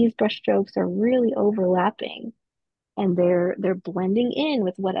lot of these brush strokes are really overlapping and they're blending in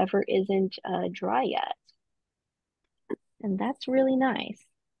with whatever isn't dry yet. And that's really nice.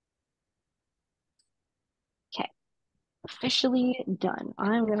 Okay, officially done.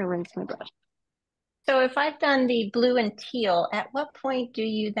 I'm gonna rinse my brush. So if I've done the blue and teal, at what point do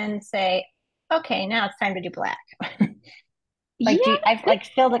you then say, okay, now it's time to do black? Like Yeah, I've like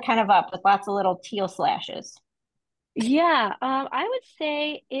filled it kind of up with lots of little teal slashes. yeah. I would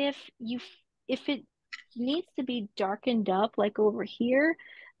say if it needs to be darkened up like over here,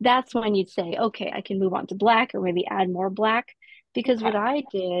 that's when you'd say, okay, I can move on to black or maybe add more black. Because what Okay. I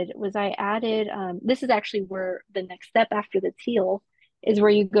did was I added this is actually where the next step after the teal is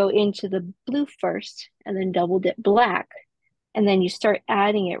where you go into the blue first and then double dip black and then you start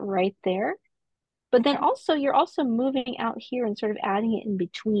adding it right there. But then Okay. also you're also moving out here and sort of adding it in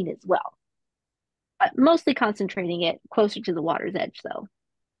between as well. But mostly concentrating it closer to the water's edge, though.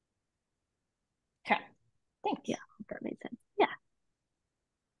 Okay. Thanks. Yeah, hope that made sense. Yeah.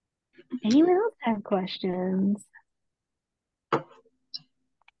 Anyone else have questions?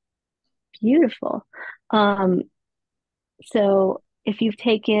 Beautiful. So if you've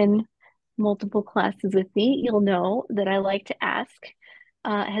taken multiple classes with me, you'll know that I like to ask,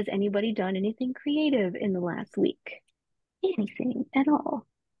 has anybody done anything creative in the last week? Anything at all?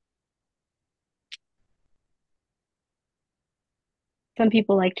 Some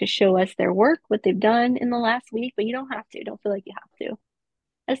people like to show us their work, what they've done in the last week, but you don't have to. Don't feel like you have to.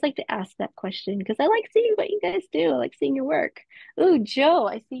 I just like to ask that question because I like seeing what you guys do. I like seeing your work. Ooh, Joe,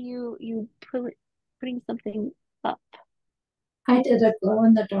 I see you putting something up. I did a glow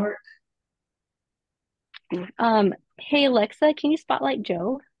in the dark. Hey Alexa, can you spotlight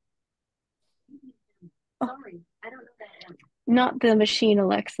Joe? Sorry, I don't know that. Not the machine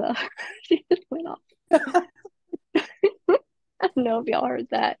Alexa. She just went off. I don't know if y'all heard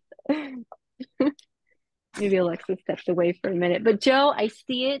that. Maybe Alexa stepped away for a minute. But Joe, I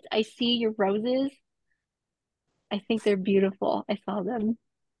see it. I see your roses. I think they're beautiful. I saw them.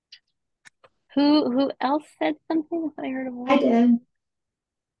 Who else said something? I thought I heard a voice. I did.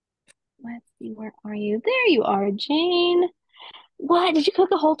 Let's see, where are you? There you are, Jane. What? Did you cook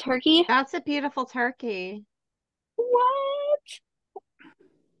a whole turkey? That's a beautiful turkey. What?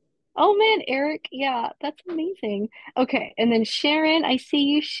 Oh man, Eric. Yeah, that's amazing. Okay, and then Sharon, I see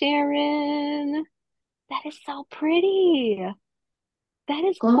you, Sharon. That is so pretty. That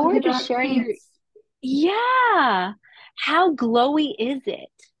is Glow in the gorgeous, dark Sharon. paints. Yeah. How glowy is it?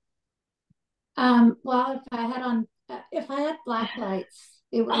 Well, if I had black lights,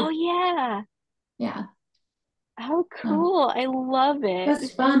 it Oh would, yeah. yeah. How cool. I love it.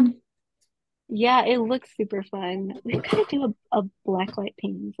 That's fun. Yeah, it looks super fun. We've got to do a black light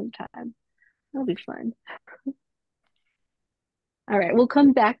painting sometime. That'll be fun. All right, we'll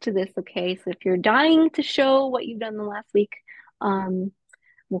come back to this, okay? So if you're dying to show what you've done the last week,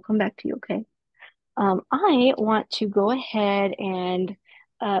 we'll come back to you, okay? I want to go ahead and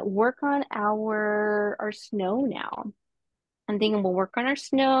work on our snow now. I'm thinking we'll work on our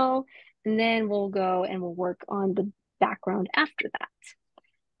snow, and then we'll go and we'll work on the background after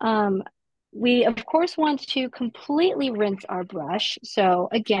that. We, of course, want to completely rinse our brush. So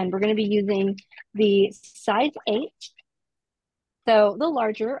again, we're going to be using the size 8. So the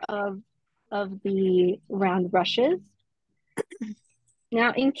larger of the round brushes.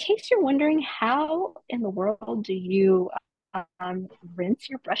 Now, in case you're wondering how in the world do you rinse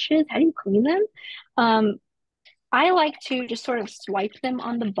your brushes, how do you clean them? I like to just sort of swipe them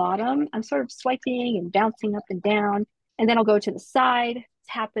on the bottom. I'm sort of swiping and bouncing up and down, and then I'll go to the side,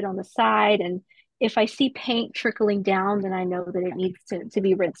 tap it on the side, and if I see paint trickling down, then I know that it needs to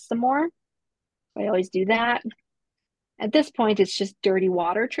be rinsed some more. I always do that. At this point, it's just dirty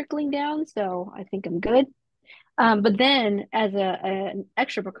water trickling down, so I think I'm good. But then, as an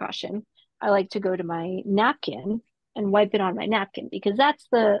extra precaution, I like to go to my napkin and wipe it on my napkin because that's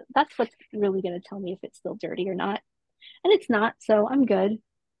what's really going to tell me if it's still dirty or not. And it's not, so I'm good.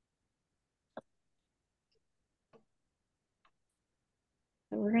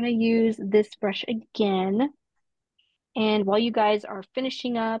 So we're going to use this brush again. And while you guys are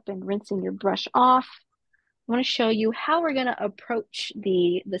finishing up and rinsing your brush off, I want to show you how we're going to approach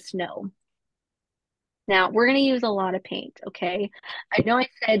the snow. Now, we're going to use a lot of paint, okay? I know I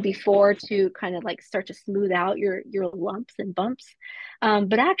said before to kind of like start to smooth out your lumps and bumps,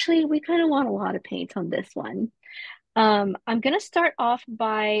 but actually we kind of want a lot of paint on this one. I'm going to start off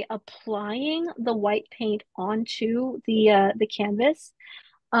by applying the white paint onto the canvas.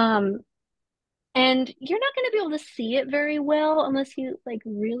 And you're not going to be able to see it very well unless you like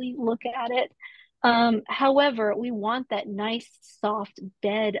really look at it. However, we want that nice soft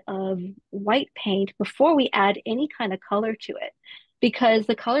bed of white paint before we add any kind of color to it, because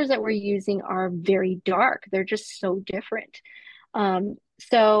the colors that we're using are very dark. They're just so different.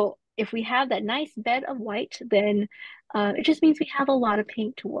 So if we have that nice bed of white, then it just means we have a lot of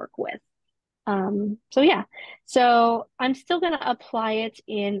paint to work with. So yeah, so I'm still going to apply it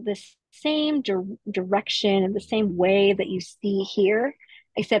in the same direction and the same way that you see here,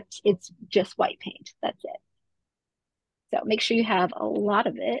 except it's just white paint. That's it. So make sure you have a lot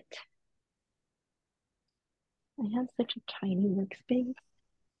of it. I have such a tiny workspace.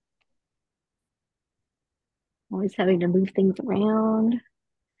 Always having to move things around.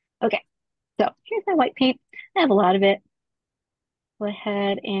 Okay, so here's my white paint. I have a lot of it. Go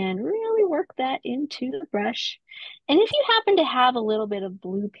ahead and really work that into the brush. And if you happen to have a little bit of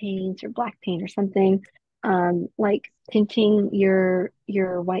blue paint or black paint or something, like tinting your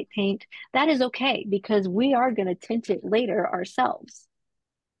white paint, that is okay, because we are going to tint it later ourselves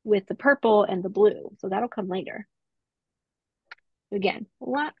with the purple and the blue. So that'll come later. Again,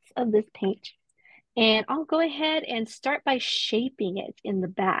 lots of this paint. And I'll go ahead and start by shaping it in the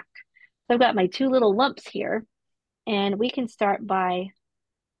back. So I've got my two little lumps here, and we can start by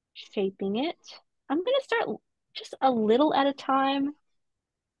shaping it. I'm going to start just a little at a time,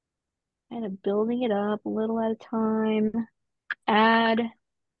 kind of building it up a little at a time. Add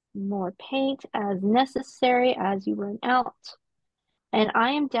more paint as necessary as you run out. And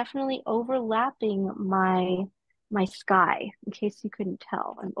I am definitely overlapping my sky, in case you couldn't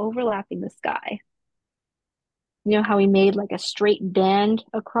tell. I'm overlapping the sky. You know how we made like a straight band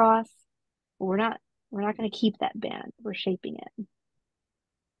across? Well, we're not going to keep that band. We're shaping it.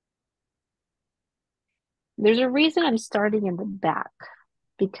 There's a reason I'm starting in the back,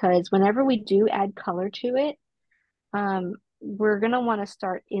 because whenever we do add color to it, we're going to want to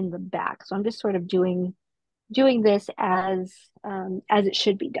start in the back. So I'm just sort of doing this as it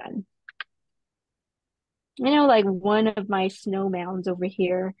should be done. I know like one of my snow mounds over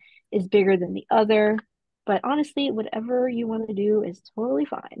here is bigger than the other, but honestly, whatever you want to do is totally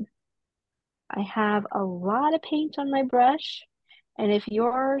fine. I have a lot of paint on my brush, and if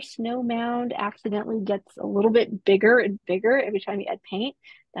your snow mound accidentally gets a little bit bigger and bigger every time you add paint,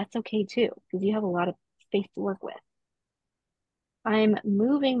 that's okay too, because you have a lot of space to work with. I'm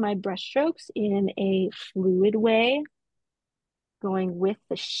moving my brush strokes in a fluid way, going with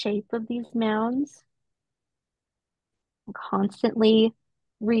the shape of these mounds. I'm constantly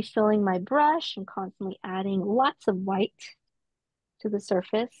refilling my brush and constantly adding lots of white to the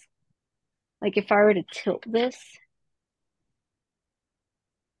surface. Like if I were to tilt this,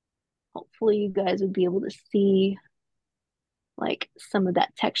 hopefully you guys would be able to see like some of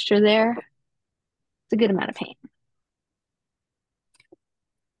that texture there. It's a good amount of paint.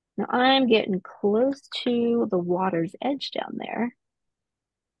 Now I'm getting close to the water's edge down there.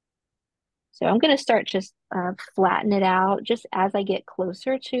 So I'm going to start just flatten it out just as I get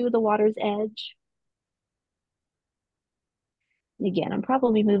closer to the water's edge. And again, I'm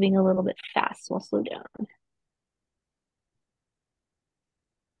probably moving a little bit fast, so I'll slow down.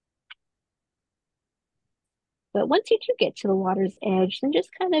 But once you do get to the water's edge, then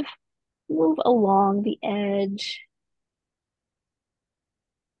just kind of move along the edge.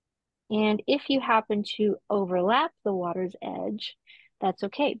 And if you happen to overlap the water's edge, that's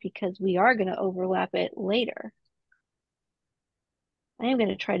okay, because we are going to overlap it later. I am going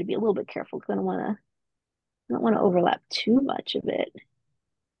to try to be a little bit careful because I don't want to overlap too much of it.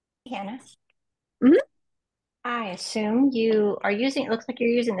 Hannah. Mm-hmm. I assume you are using, it looks like you're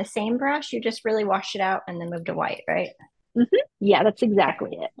using the same brush. You just really washed it out and then moved to white, right? Mm-hmm. Yeah, that's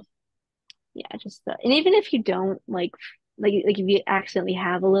exactly it. Yeah, just and even if you don't like if you accidentally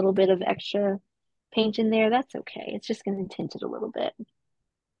have a little bit of extra paint in there, that's okay. It's just going to tint it a little bit.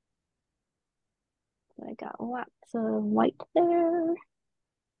 I got lots of white there.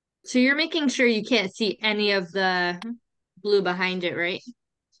 So you're making sure you can't see any of the blue behind it, right?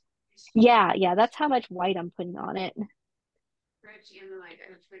 Yeah, that's how much white I'm putting on it.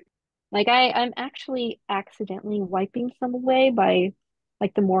 Like I'm actually accidentally wiping some away by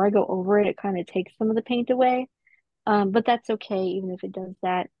Like the more I go over it, it kind of takes some of the paint away. But that's okay, even if it does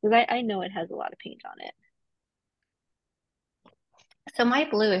that, because I know it has a lot of paint on it. So my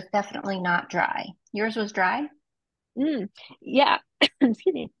blue is definitely not dry. Yours was dry? Yeah,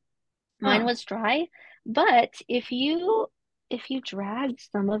 excuse me. Mine Huh. was dry, but if you drag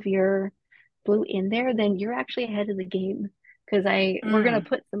some of your blue in there, then you're actually ahead of the game because we're gonna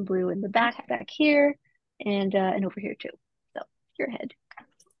put some blue in the back here and over here too. So you're ahead.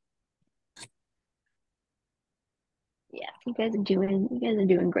 Yeah, you guys are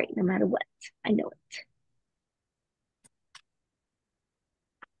doing great no matter what. I know it.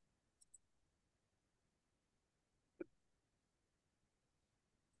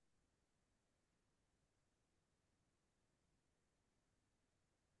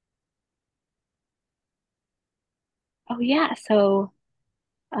 Oh yeah, so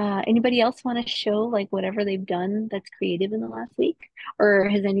anybody else want to show like whatever they've done that's creative in the last week? Or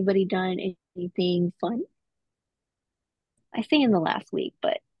has anybody done anything fun? I say in the last week,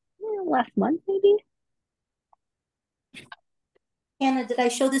 but last month maybe? Hannah, did I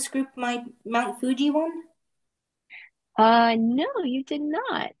show this group my Mount Fuji one? No, you did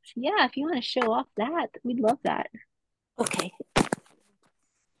not. Yeah, if you want to show off that, we'd love that. Okay.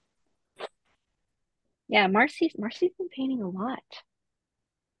 Yeah, Marcy's been painting a lot.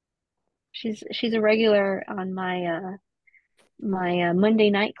 She's a regular on my Monday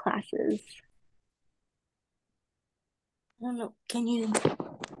night classes. I don't know. Can you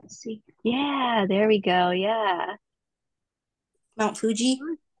see Yeah, there we go. Yeah. Mount Fuji?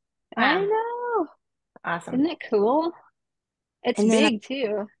 I Wow. know. Awesome. Isn't it cool? It's And then big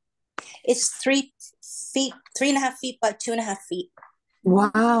too. it's 3 feet, 3.5 feet by 2.5 feet.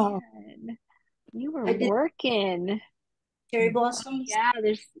 Wow. Man, you were I did working. cherry blossoms.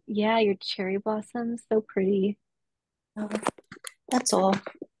 Yeah, your cherry blossoms, so pretty. Oh, that's all.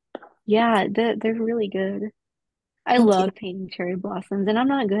 Yeah, they're really good. I Thank love you. painting cherry blossoms, and I'm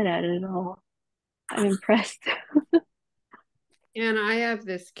not good at it at all. I'm impressed. And I have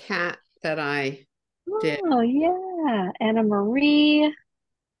this cat that I did. Oh, yeah. Anna Marie.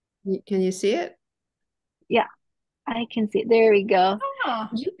 Can you see it? Yeah, I can see it. There we go. Oh,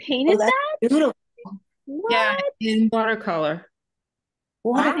 You Oh, painted that's that? beautiful. Yeah, What? in watercolor.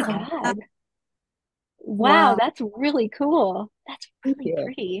 Oh my wow. God. Wow, Wow. that's really cool. That's Thank really you.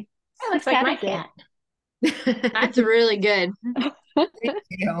 pretty. That Whose looks like cat my is it? cat. That's really good. Thank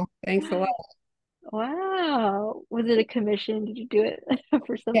you. Thanks a lot. Wow. Was it a commission? Did you do it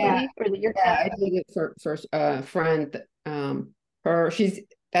for Yeah, somebody? Or is it your yeah, cat? I did it for a friend. Her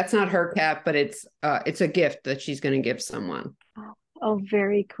that's not her cat, but it's a gift that she's going to give someone. Oh,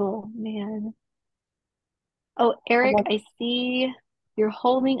 very cool, man. Oh, Eric, I see you're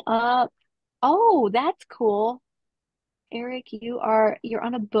holding up. Oh, that's cool. Eric, you're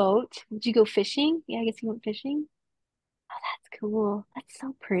on a boat. Did you go fishing? Yeah, I guess you went fishing. Oh, that's cool. That's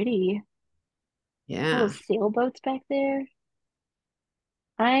so pretty. Little Yeah. sailboats back there.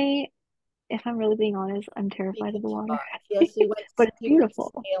 I, if I'm really being honest, I'm terrified of the water. Yes, But it's he went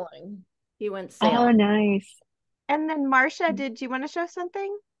beautiful. sailing. He went Oh, sailing. nice. And then Marcia, did you want to show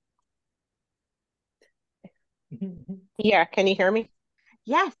something? Yeah, can you hear me?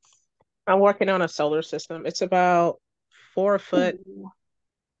 Yes. I'm working on a solar system. It's about 4 foot. Ooh.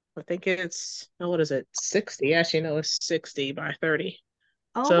 I think it's, oh, what is it? 60. Actually, no, it's 60 by 30.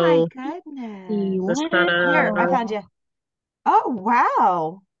 Oh my So goodness. just kind Here, I of, found you. Oh,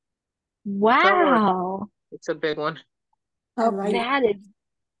 wow. Wow. it's a big one. I like it. That is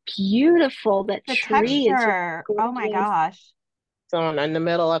beautiful. That The tree is just texture. Oh my gorgeous. gosh. So in the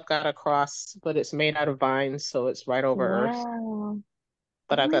middle, I've got a cross, but it's made out of vines, so it's right over Earth. Wow.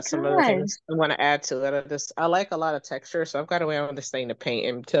 But Oh I've my got some other God. things I want to add to it. I like a lot of texture, so I've got to wait on this thing to paint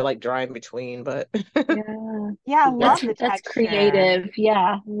and to like dry in between. But Yeah. Yeah, I love the That's texture. creative.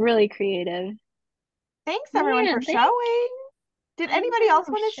 Yeah, really creative. Thanks everyone for Man, showing. Did I anybody know, else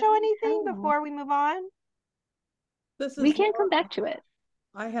want to show show and anything tell. before we move on? This We is can come Laura. back to it.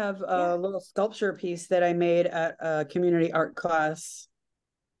 I have a little sculpture piece that I made at a community art class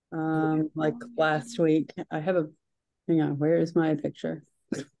like last week. Hang on, where is my picture?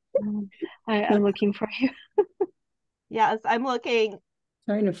 I'm looking for you. Yes, I'm looking.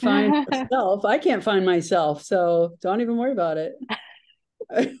 Trying to find myself. I can't find myself, so don't even worry about it.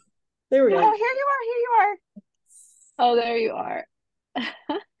 There we Oh, go. here you are. Here you are. Oh, there you are.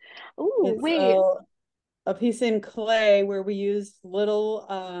 Oh, It's wait. a piece in clay where we used little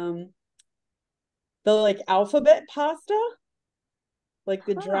the like alphabet pasta, like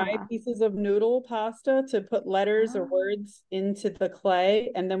the dry pieces of noodle pasta to put letters or words into the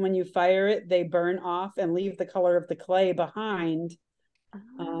clay, and then when you fire it, they burn off and leave the color of the clay behind.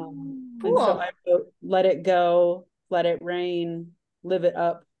 And so Cool. I wrote, let it go, let it rain, live it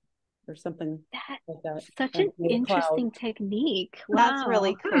up, or something like that. Such And an made a cloud. interesting technique. That's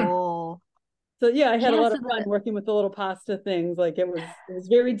really Wow. cool. So yeah, I had a Yeah, lot so of fun working with the little pasta things. Like it was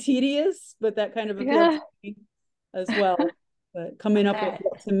very tedious, but that kind of appealed Yeah. to me as well. But coming up with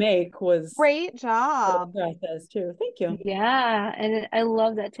what to make was Great a job. process too. Thank you. Yeah, and I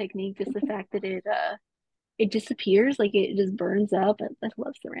love that technique, just the fact that it disappears, like it just burns up. I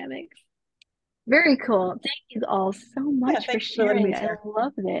love ceramics. Very cool. Thank you all so much for thanks for letting me sharing. I share.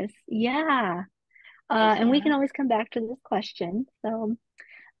 love this. Yeah. And we can always come back to this question. So,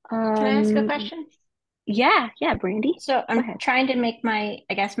 Can I ask a question? yeah, Brandy. So Go I'm ahead. trying to make my,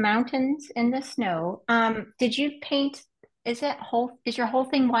 I guess, mountains in the snow. Did you paint, is your whole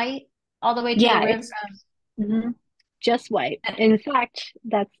thing white all the way to the Yeah, river? it's just white. In fact,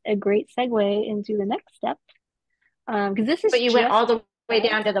 that's a great segue into the next step. Because this is But you went just all the way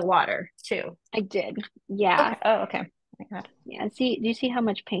down to the water too. I did. Yeah. Oh, okay. My God. Yeah. Do you see how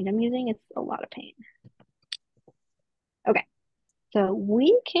much paint I'm using? It's a lot of paint. Okay. So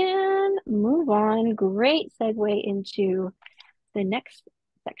we can move on. Great segue into the next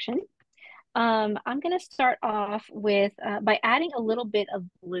section. I'm going to start off with by adding a little bit of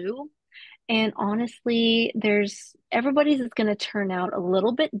blue. And honestly, everybody's is going to turn out a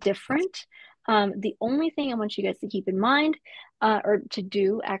little bit different. The only thing I want you guys to keep in mind, or to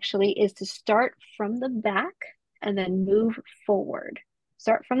do actually, is to start from the back and then move forward.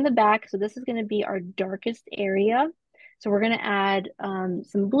 Start from the back. So this is going to be our darkest area. So we're going to add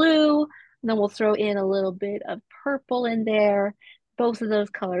some blue, and then we'll throw in a little bit of purple in there. Both of those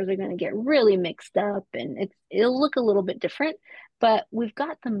colors are going to get really mixed up, and it'll look a little bit different. But we've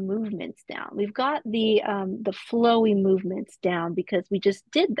got the movements down. We've got the flowy movements down because we just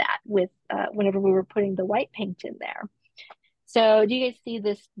did that with whenever we were putting the white paint in there. So do you guys see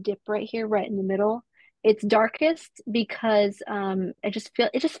this dip right here, right in the middle? It's darkest because it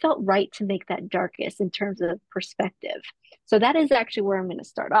just felt right to make that darkest in terms of perspective. So that is actually where I'm going to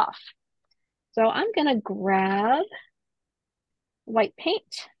start off. So I'm going to grab white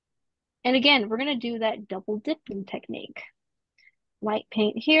paint. And again, we're going to do that double dipping technique. White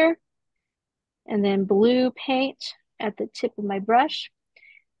paint here, and then blue paint at the tip of my brush.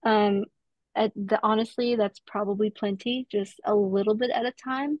 Honestly, that's probably plenty, just a little bit at a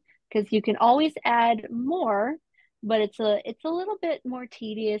time, because you can always add more, but it's a little bit more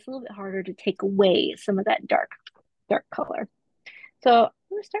tedious, a little bit harder to take away some of that dark color. So I'm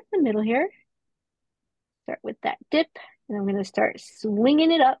going to start in the middle here. Start with that dip, and I'm going to start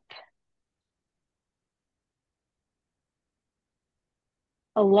swinging it up.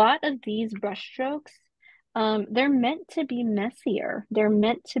 A lot of these brush strokes, they're meant to be messier. They're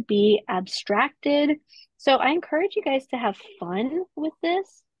meant to be abstracted. So I encourage you guys to have fun with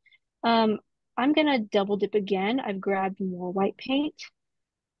this. I'm going to double dip again. I've grabbed more white paint.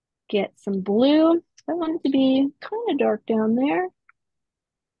 Get some blue. I want it to be kind of dark down there.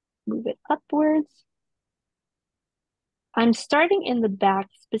 Move it upwards. I'm starting in the back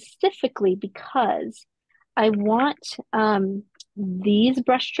specifically because I want these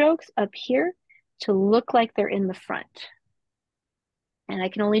brush strokes up here to look like they're in the front. And I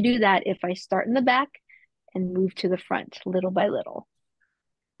can only do that if I start in the back and move to the front little by little.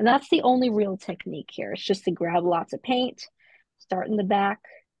 And that's the only real technique here. It's just to grab lots of paint, start in the back,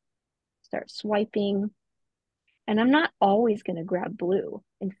 start swiping. And I'm not always going to grab blue.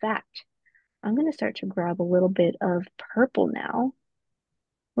 In fact, I'm going to start to grab a little bit of purple now.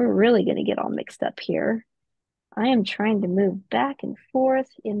 We're really going to get all mixed up here. I am trying to move back and forth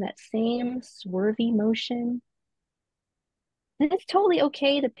in that same swervy motion. And it's totally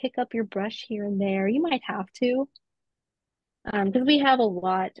okay to pick up your brush here and there. You might have to, because we have a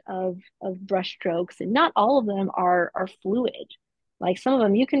lot of brush strokes, and not all of them are fluid. Like some of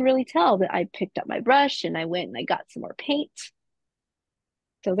them, you can really tell that I picked up my brush and I went and I got some more paint.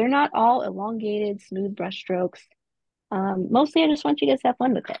 So they're not all elongated, smooth brush strokes. Mostly, I just want you guys to have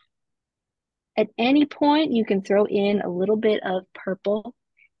fun with it. At any point, you can throw in a little bit of purple.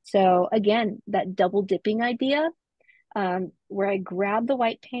 So again, that double dipping idea, where I grab the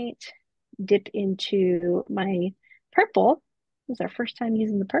white paint, dip into my purple. This is our first time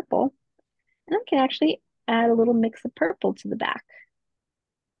using the purple. And I can actually add a little mix of purple to the back.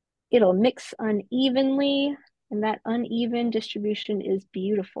 It'll mix unevenly, and that uneven distribution is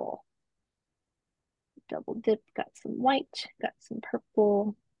beautiful. Double dip, got some white, got some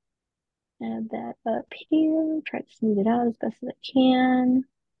purple. Add that up here, try to smooth it out as best as I can.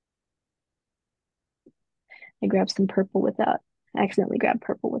 I accidentally grabbed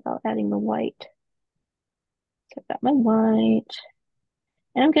purple without adding the white. So I've got my white.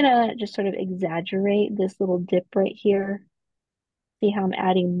 And I'm gonna just sort of exaggerate this little dip right here. See how I'm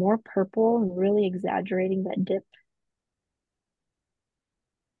adding more purple and really exaggerating that dip.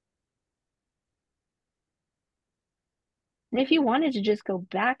 And if you wanted to just go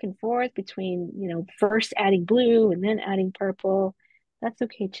back and forth between, first adding blue and then adding purple, that's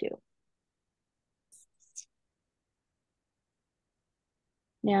okay too.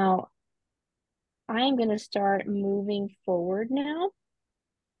 Now, I'm going to start moving forward now.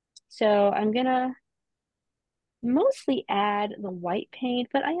 So I'm going to mostly add the white paint,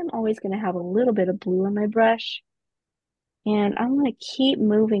 but I am always going to have a little bit of blue on my brush. And I'm going to keep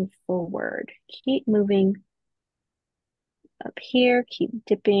moving forward, keep moving up here, keep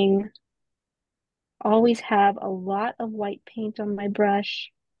dipping. Always have a lot of white paint on my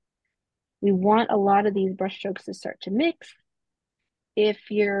brush. We want a lot of these brush strokes to start to mix.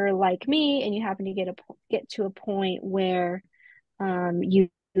 If you're like me and you happen to get to a point where you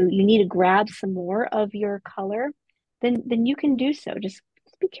need to grab some more of your color, then you can do so. Just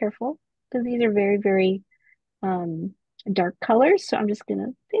be careful because these are very, very dark colors. So I'm just gonna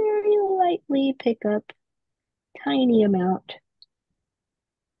very lightly pick up tiny amount.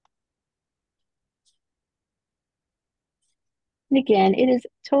 And again, it is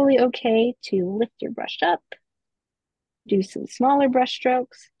totally okay to lift your brush up, do some smaller brush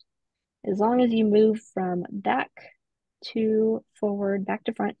strokes, as long as you move from back to forward, back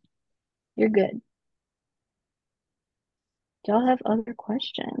to front, you're good. Do y'all have other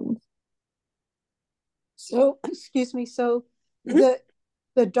questions? So, excuse me, so the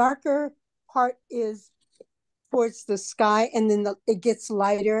darker part is towards the sky and then it gets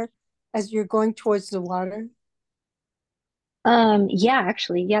lighter as you're going towards the water? Yeah,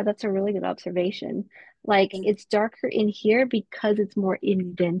 actually, yeah, that's a really good observation. Like it's darker in here because it's more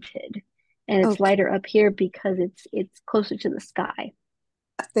indented, and it's lighter up here because it's closer to the sky.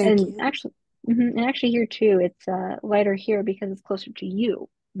 Thank you. Actually, and actually here too, it's lighter here because it's closer to you,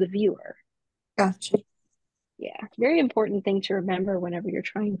 the viewer. Gotcha. Yeah, very important thing to remember whenever you're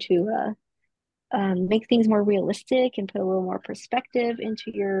trying to make things more realistic and put a little more perspective into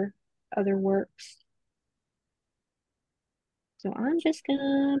your other works. So I'm just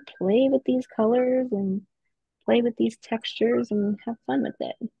gonna play with these colors and play with these textures and have fun with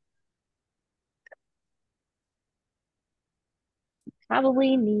it.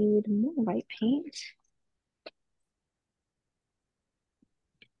 Probably need more white paint.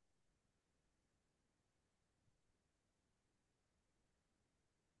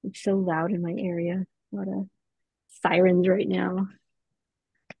 It's so loud in my area. A lot of sirens right now.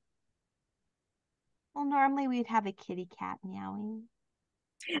 Well, normally we'd have a kitty cat meowing.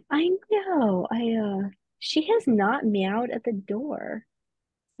 I know. She has not meowed at the door.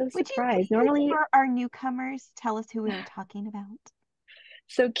 So Would surprised. you please, Normally, for our newcomers, tell us who we are talking about?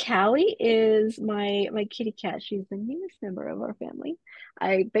 so Callie is my kitty cat. She's the newest member of our family.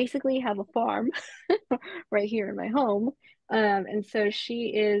 I basically have a farm right here in my home. And so she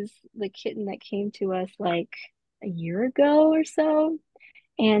is the kitten that came to us like a year ago or so.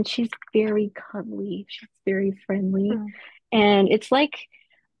 And she's very cuddly. She's very friendly. And it's like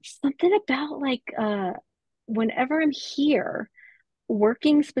something about like whenever I'm here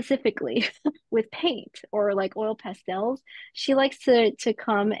working specifically with paint or like oil pastels, she likes to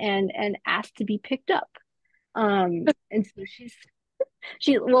come and ask to be picked up. And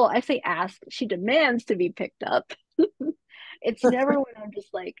so well, I say ask, she demands to be picked up. It's never when I'm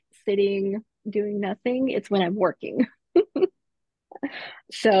just like sitting doing nothing, it's when I'm working.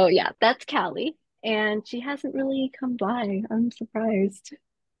 So yeah, that's Callie. And she hasn't really come by. I'm surprised.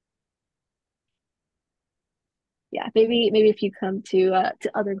 Yeah, maybe if you come to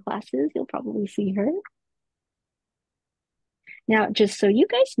other classes, you'll probably see her. Now, just so you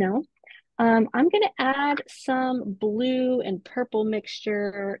guys know, I'm going to add some blue and purple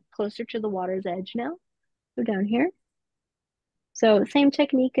mixture closer to the water's edge now. So down here. So same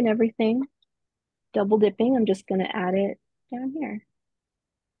technique and everything. Double dipping, I'm just going to add it down here.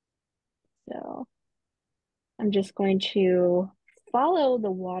 So I'm just going to follow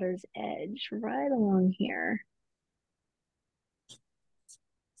the water's edge right along here.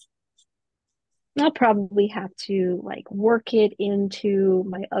 I'll probably have to like work it into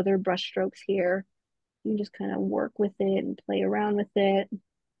my other brush strokes here. You can just kind of work with it and play around with it.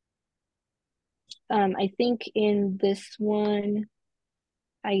 I think in this one,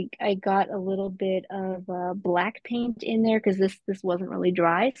 I got a little bit of black paint in there because this wasn't really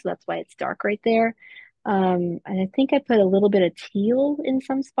dry, so that's why it's dark right there. And I think I put a little bit of teal in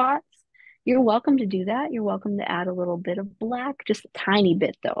some spots. You're welcome to do that. You're welcome to add a little bit of black, just a tiny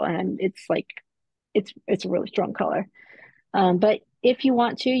bit though, and it's like it's a really strong color. But If you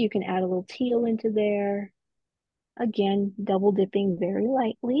want to, you can add a little teal into there. Again, double dipping very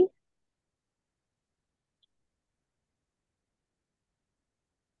lightly.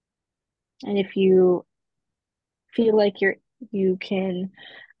 And if you feel like you can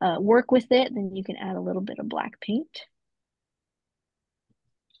work with it, then you can add a little bit of black paint.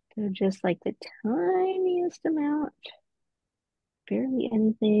 So just like the tiniest amount, barely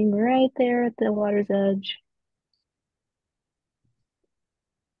anything, right there at the water's edge.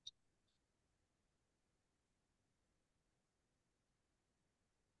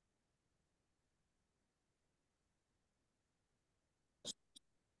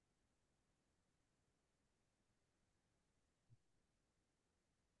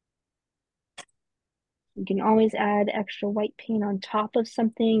 You can always add extra white paint on top of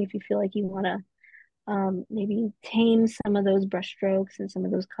something if you feel like you want to maybe tame some of those brush strokes and some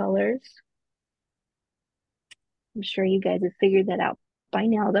of those colors. I'm sure you guys have figured that out by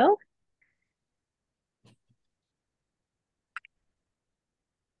now, though.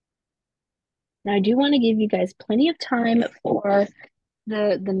 Now, I do want to give you guys plenty of time for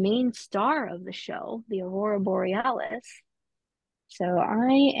the main star of the show, the Aurora Borealis. So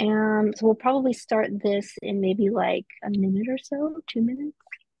we'll probably start this in maybe like a minute or so, 2 minutes.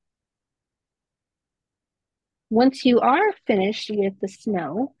 Once you are finished with the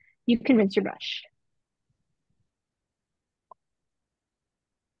snow, you can rinse your brush.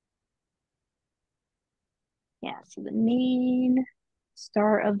 Yeah, so the main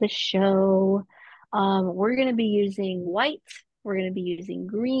star of the show, we're going to be using white, we're going to be using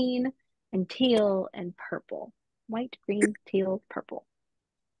green and teal and purple. White, green, teal, purple.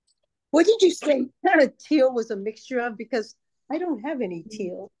 What did you say teal was a mixture of? Because I don't have any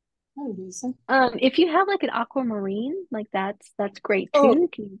teal. No reason. If you have like an aquamarine, like that's great too. Oh. You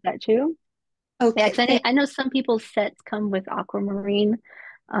can use that too. Okay. Yeah, 'cause I know some people's sets come with aquamarine.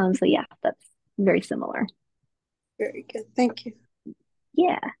 So yeah, that's very similar. Very good. Thank you.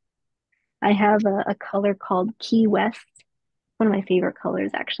 Yeah. I have a color called Key West. One of my favorite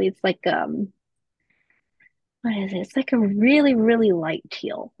colors, actually. It's like what is it? It's like a really, really light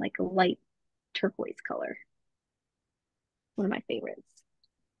teal, like a light turquoise color. One of my favorites.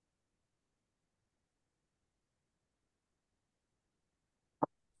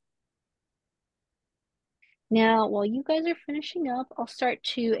 Now, while you guys are finishing up, I'll start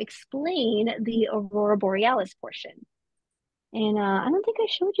to explain the Aurora Borealis portion. And I don't think I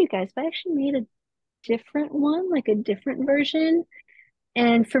showed you guys, but I actually made a different one, like a different version.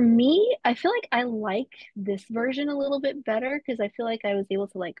 And for me, I feel like I like this version a little bit better because I feel like I was able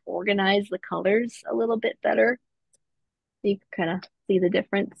to like organize the colors a little bit better. So you can kind of see the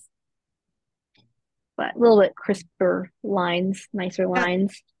difference. But a little bit crisper lines, nicer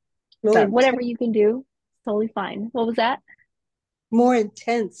lines. But whatever you can do, totally fine. What was that? More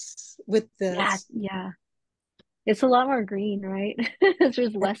intense with this. Yeah. It's a lot more green, right?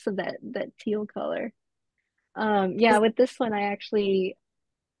 There's less of that teal color. Yeah, with this one,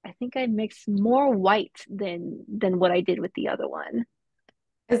 I think I mixed more white than what I did with the other one.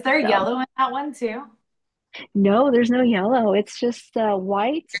 Is there yellow in that one too? No, there's no yellow. It's just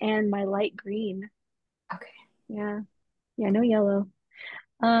white and my light green. Okay. Yeah, no yellow.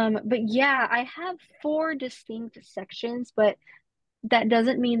 But yeah, I have 4 distinct sections, but that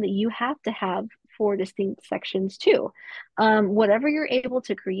doesn't mean that you have to have 4 distinct sections too. Whatever you're able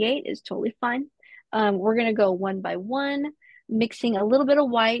to create is totally fine. We're gonna go one by one, mixing a little bit of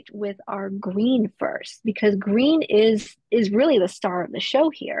white with our green first, because green is really the star of the show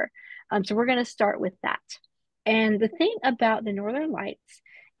here. So we're gonna start with that. And the thing about the Northern Lights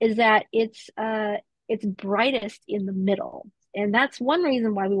is that it's brightest in the middle. And that's one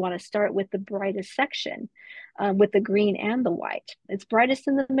reason why we want to start with the brightest section, with the green and the white. It's brightest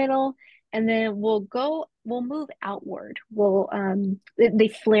in the middle, and then we'll move outward. They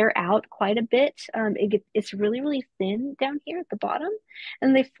flare out quite a bit. It's really, really thin down here at the bottom,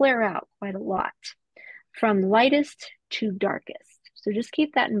 and they flare out quite a lot from lightest to darkest. So just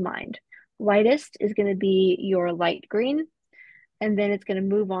keep that in mind. Lightest is going to be your light green, and then it's going to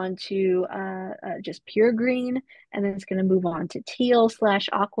move on to just pure green, and then it's going to move on to teal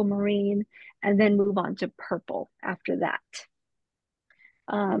 / aquamarine, and then move on to purple after that.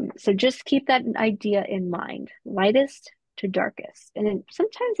 So just keep that idea in mind, lightest to darkest. And then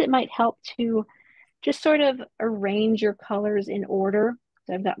sometimes it might help to just sort of arrange your colors in order.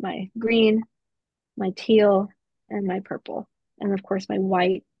 So I've got my green, my teal, and my purple, and of course my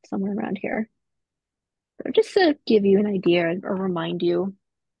white somewhere around here. Just to give you an idea or remind you.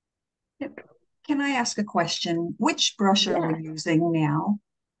 Can I ask a question? Which brush are we using now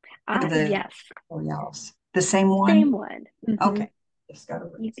for the yes. Borealis? The same one? Same one. Okay.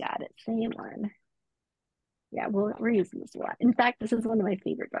 You got it. Same one. Yeah, we're using this a lot. In fact, this is one of my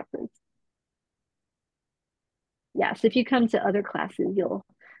favorite dresses. Yeah, so if you come to other classes, you'll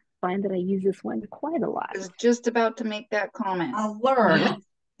find that I use this one quite a lot. I was just about to make that comment. I'll learn.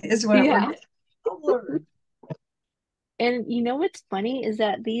 Is what Yeah. I'll learn. And you know what's funny is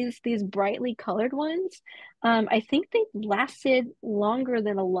that these brightly colored ones, I think they lasted longer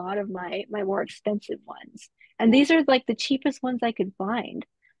than a lot of my more expensive ones. And these are like the cheapest ones I could find.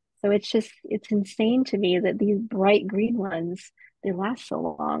 So it's insane to me that these bright green ones, they last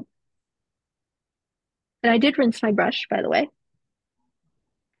so long. And I did rinse my brush, by the way.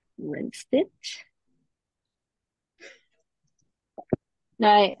 Rinsed it.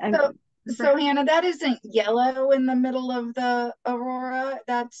 No, So Hannah, that isn't yellow in the middle of the Aurora.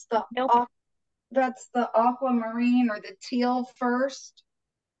 That's the that's the aquamarine or the teal first.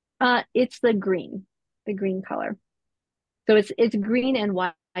 It's the green color. So it's green and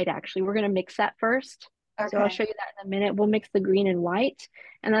white actually. We're gonna mix that first. Okay. So I'll show you that in a minute. We'll mix the green and white,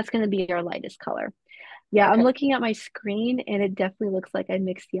 and that's gonna be our lightest color. Yeah, Okay. I'm looking at my screen and it definitely looks like I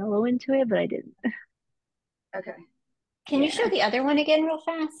mixed yellow into it, but I didn't. Okay. Can you show the other one again real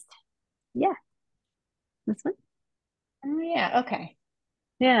fast? Yeah. This one? Oh yeah, okay.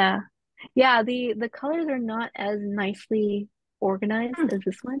 Yeah. Yeah, the colors are not as nicely organized as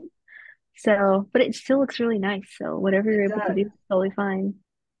this one. So, but it still looks really nice. So whatever you're able to do is totally fine.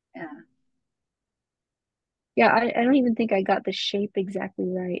 Yeah. Yeah, I don't even think I got the shape exactly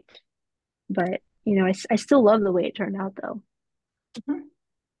right. But, you know, I still love the way it turned out though. Kind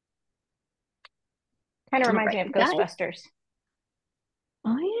of All reminds me right, of guys. Ghostbusters.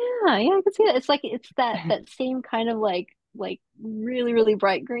 Oh yeah, yeah, I can see that. It's like it's that same kind of like really, really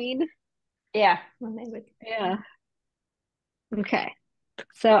bright green. Yeah. Yeah. Okay.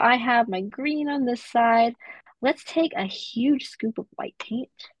 So I have my green on this side. Let's take a huge scoop of white paint.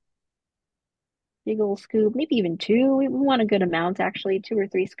 Big old scoop, maybe even two. We want a good amount actually, 2 or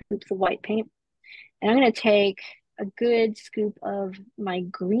 3 scoops of white paint. And I'm going to take a good scoop of my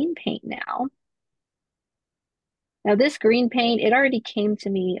green paint now. Now this green paint, it already came to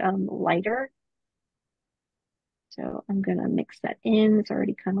me lighter. So I'm going to mix that in. It's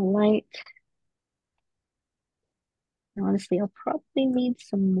already kind of light. And honestly, I'll probably need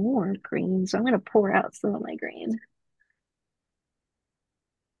some more green. So I'm going to pour out some of my green.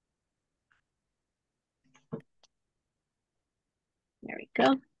 There we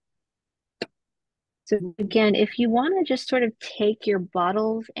go. So again, if you want to just sort of take your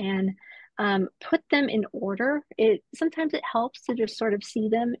bottles and put them in order, sometimes it helps to just sort of see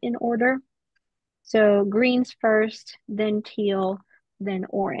them in order. So greens first, then teal, then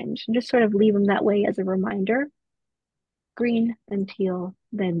orange, and just sort of leave them that way as a reminder. Green, then teal,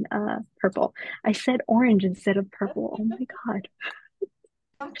 then purple. I said orange instead of purple. Oh my God.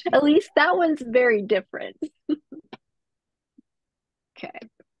 At least that one's very different. Okay.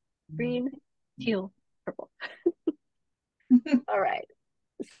 Green, teal, purple. All right.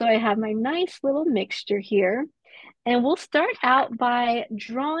 So I have my nice little mixture here. And we'll start out by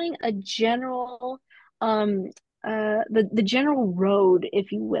drawing a general, the general road,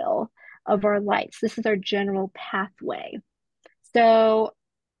 if you will, of our lights. This is our general pathway. So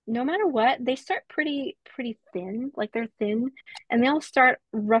no matter what, they start pretty thin, like they're thin, and they all start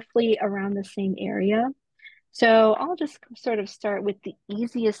roughly around the same area. So I'll just sort of start with the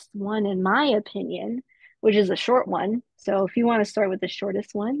easiest one, in my opinion, which is a short one. So if you want to start with the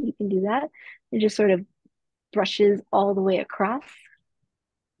shortest one, you can do that. It just sort of brushes all the way across.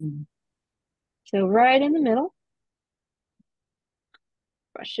 So right in the middle,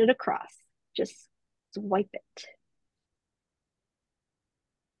 brush it across. Just swipe it.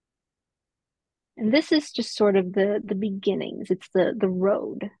 And this is just sort of the beginnings. It's the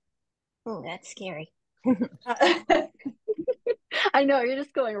road. Oh, that's scary. I know, you're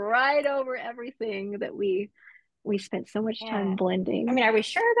just going right over everything that we spent so much time blending. I mean, are we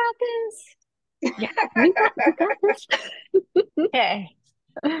sure about this? Yeah, you got this. Okay.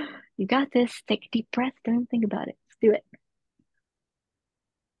 You got this. Take a deep breath. Don't think about it. Let's do it.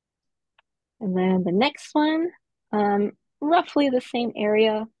 And then the next one, roughly the same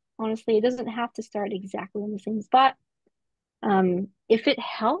area. Honestly, it doesn't have to start exactly in the same spot. If it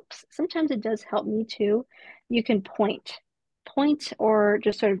helps, sometimes it does help me too. You can point or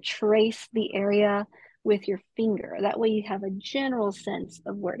just sort of trace the area with your finger. That way you have a general sense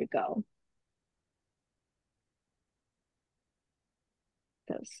of where to go.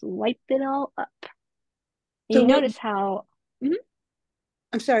 So swipe it all up. So You notice how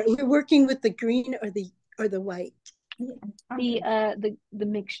I'm sorry, we're working with the green or the white. the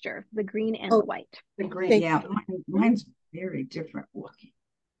mixture, the green and the white. The green, yeah. Mine's very different looking.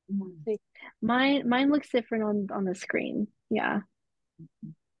 Mine looks different on the screen. Yeah.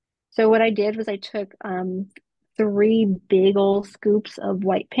 So what I did was I took 3 big old scoops of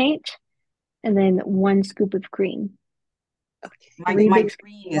white paint and then 1 scoop of green. My Big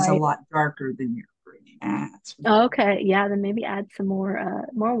green is a lot darker than your green. Oh, okay. Yeah, then maybe add some more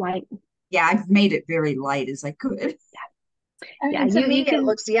white. Yeah, I've made it very light as I could. Yeah, to me you can. it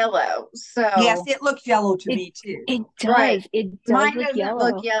looks yellow. So Yes, it looks yellow to me too. It does. Right. It does Mine look doesn't yellow.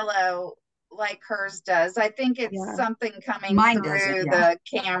 look yellow like hers does. I think it's Yeah. something coming Mine through doesn't, yeah.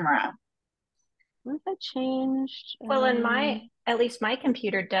 the camera. What if I changed? Well, in at least my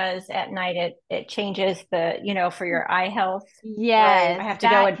computer does at night, it changes the, for your eye health. Yes, I have to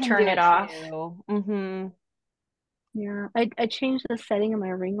go and can turn do it off. Mm-hmm. Yeah, I changed the setting of my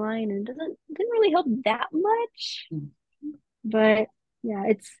ring line and it didn't really help that much. But yeah,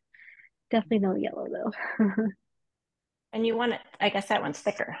 it's definitely no yellow though. And you want it, I guess that one's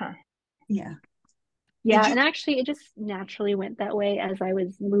thicker, huh? Yeah. Yeah, and actually it just naturally went that way as I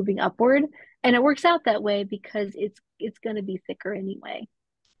was moving upward. And it works out that way because it's gonna be thicker anyway.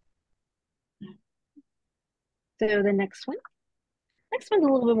 So the next one's a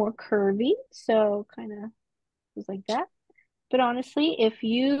little bit more curvy, so kind of goes like that. But honestly, if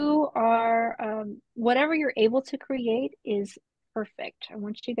you are whatever you're able to create is perfect. I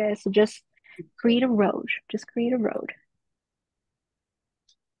want you guys to just create a road. Just create a road.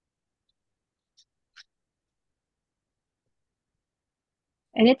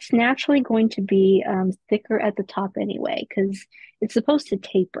 And it's naturally going to be thicker at the top anyway, because it's supposed to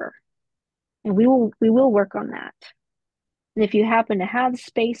taper. And we will work on that. And if you happen to have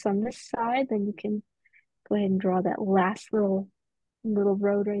space on this side, then you can go ahead and draw that last little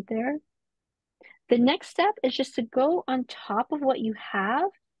road right there. The next step is just to go on top of what you have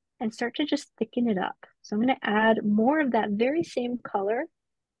and start to just thicken it up. So I'm going to add more of that very same color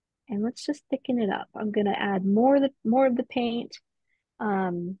and let's just thicken it up. I'm going to add more of the paint.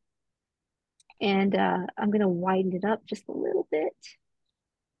 And I'm going to widen it up just a little bit.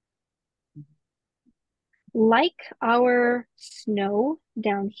 Like our snow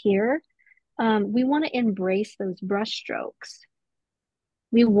down here, we want to embrace those brush strokes.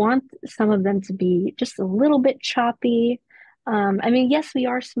 We want some of them to be just a little bit choppy. I mean, yes, we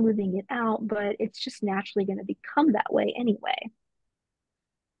are smoothing it out, but it's just naturally going to become that way anyway.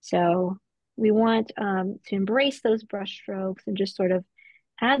 So we want to embrace those brush strokes and just sort of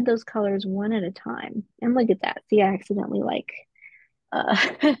add those colors one at a time. And look at that. See, I accidentally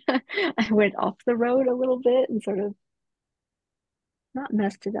I went off the road a little bit and sort of not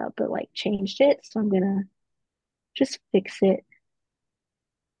messed it up, but changed it. So I'm going to just fix it.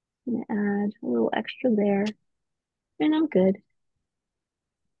 I'm gonna add a little extra there, and I'm good.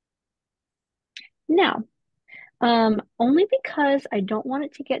 Now, only because I don't want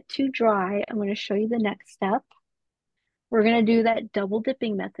it to get too dry, I'm going to show you the next step. We're going to do that double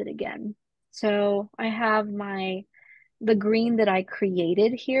dipping method again. So I have the green that I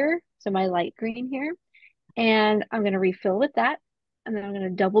created here, so my light green here, and I'm going to refill with that, and then I'm going to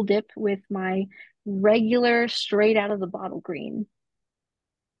double dip with my regular straight out of the bottle green.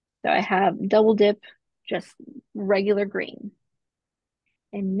 So I have double dip, just regular green.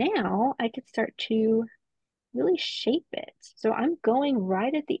 And now I can start to really shape it. So I'm going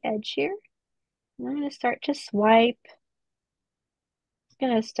right at the edge here. And I'm going to start to swipe. I'm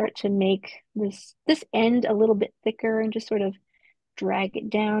going to start to make this end a little bit thicker and just sort of drag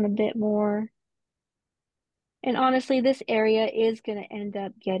it down a bit more. And honestly, this area is going to end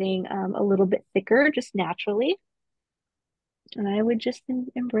up getting a little bit thicker just naturally. And I would just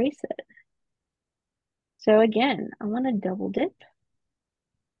embrace it. So again, I want to double dip.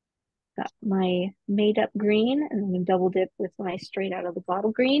 Got my made up green and I'm gonna double dip with my straight out of the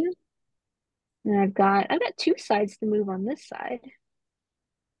bottle green. And I've got 2 sides to move on this side.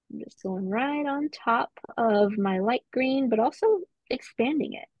 I'm just going right on top of my light green, but also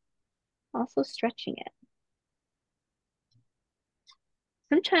expanding it, also stretching it.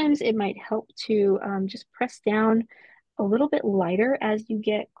 Sometimes it might help to just press down a little bit lighter as you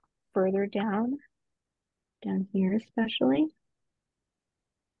get further down here especially.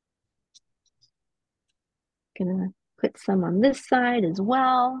 Gonna put some on this side as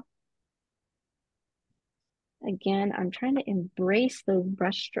well. Again, I'm trying to embrace those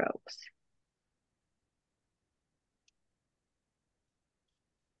brush strokes.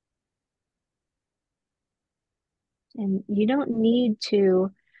 And you don't need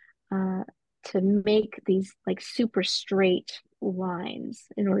to make these super straight lines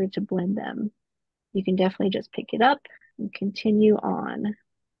in order to blend them. You can definitely just pick it up and continue on.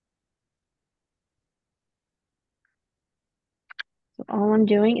 So all I'm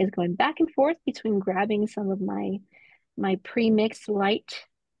doing is going back and forth between grabbing some of my pre-mixed light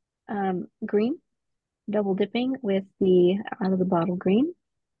green, double dipping with the out of the bottle green,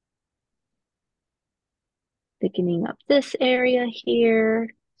 thickening up this area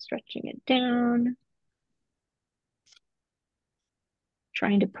here, stretching it down,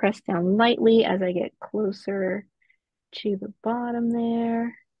 trying to press down lightly as I get closer to the bottom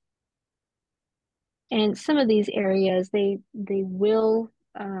there. And some of these areas, they will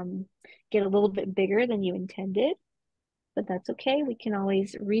get a little bit bigger than you intended, but that's okay. We can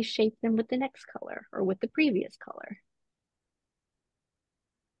always reshape them with the next color or with the previous color.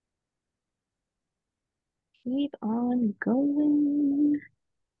 Keep on going.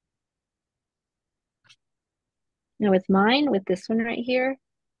 Now with mine, with this one right here,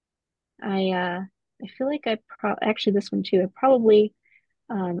 I feel like actually this one too, I probably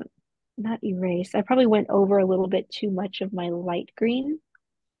not erase. I probably went over a little bit too much of my light green.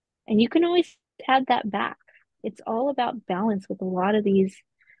 And you can always add that back. It's all about balance with a lot of these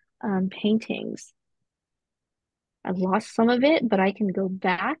paintings. I've lost some of it, but I can go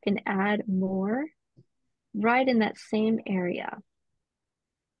back and add more right in that same area,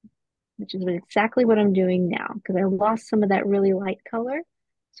 which is exactly what I'm doing now because I lost some of that really light color.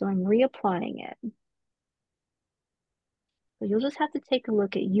 So I'm reapplying it. So you'll just have to take a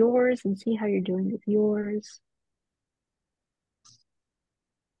look at yours and see how you're doing with yours.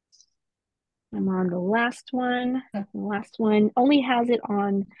 I'm on the last one. The last one only has it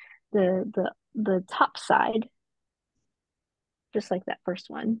on the top side, just like that first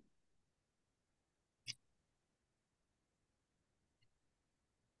one.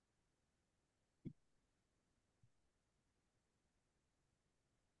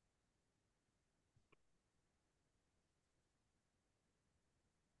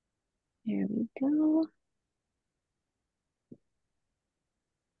 There we go.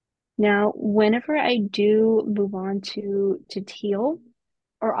 Now, whenever I do move on to teal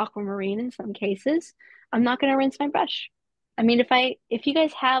or aquamarine in some cases, I'm not going to rinse my brush. I mean, if you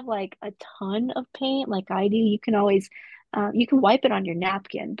guys have like a ton of paint like I do, you can always you can wipe it on your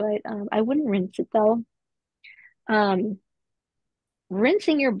napkin, but I wouldn't rinse it though.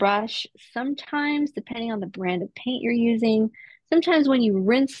 Rinsing your brush, sometimes depending on the brand of paint you're using, sometimes when you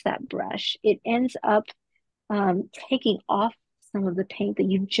rinse that brush, it ends up taking off some of the paint that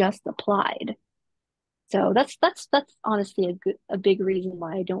you just applied. So that's honestly a big reason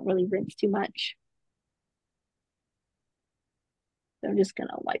why I don't really rinse too much. So I'm just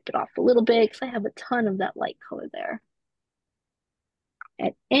gonna wipe it off a little bit because I have a ton of that light color there.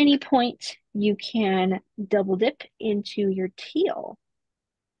 At any point, you can double dip into your teal.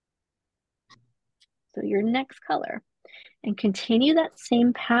 So your next color, and continue that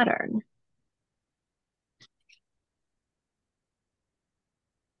same pattern.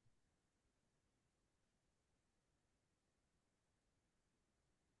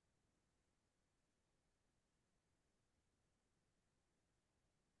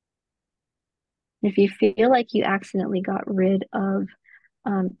 If you feel like you accidentally got rid of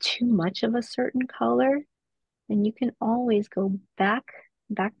too much of a certain color, then you can always go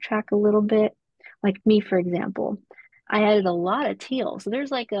backtrack a little bit. Like me, for example, I added a lot of teal. So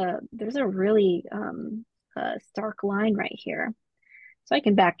there's a really stark line right here. So I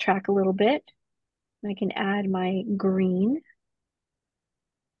can backtrack a little bit. I can add my green.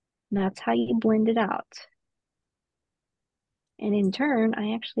 And that's how you blend it out. And in turn,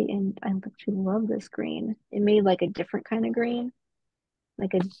 I actually love this green. It made like a different kind of green,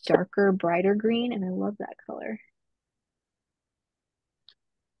 like a darker, brighter green, and I love that color.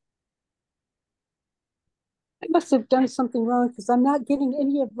 I must have done something wrong because I'm not getting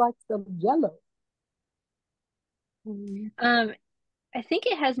any of like the yellow. I think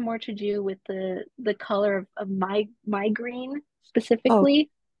it has more to do with the color of my green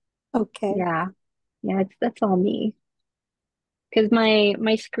specifically. Oh, okay. Yeah, that's all me. Because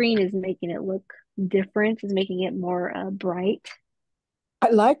my screen is making it look different, is making it more bright.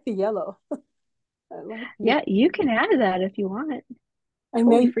 I like the yellow. Yeah, you can add that if you want.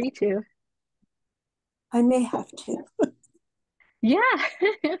 Totally free to. I may have to. Yeah,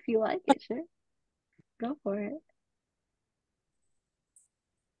 if you like it, sure. Go for it.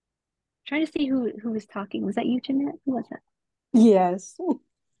 Trying to see who was talking. Was that you, Jeanette? Who was that? Yes.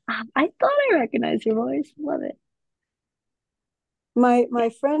 I thought I recognized your voice. Love it. My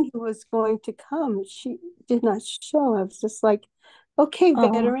friend who was going to come, she did not show. I was just like, okay,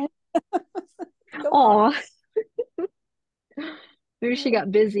 veteran. Aw. Maybe she got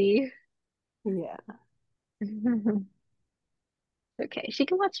busy. Yeah. Okay, she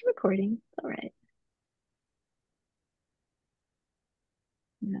can watch the recording. All right.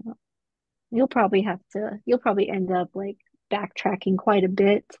 No. You'll probably end up like backtracking quite a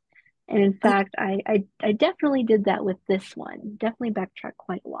bit. And in fact, I definitely did that with this one. Definitely backtrack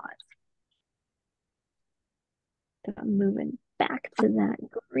quite a lot. So I'm moving back to that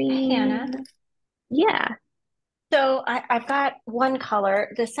green. Hannah. Yeah. So I've got one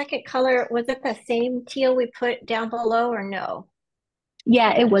color. The second color, was it the same teal we put down below or no?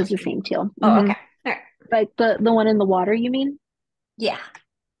 Yeah, it was the same teal. Oh, okay. All right. Like the one in the water, you mean? Yeah.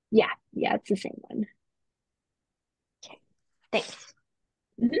 Yeah, it's the same one. Okay. Thanks.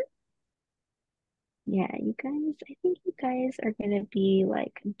 Mhm. Yeah, you guys, I think you guys are gonna be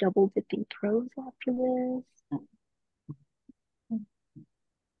like double dipping pros after this.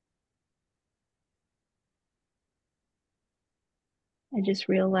 I just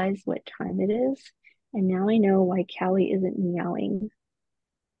realized what time it is, and now I know why Callie isn't meowing.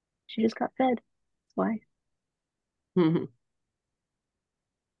 She just got fed. That's why.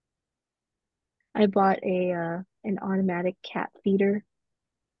 I bought an automatic cat feeder,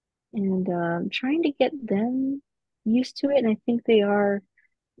 and I'm trying to get them used to it, and I think they are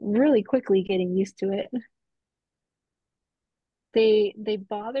really quickly getting used to it. They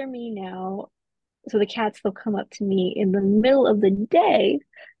bother me now. So the cats, they'll come up to me in the middle of the day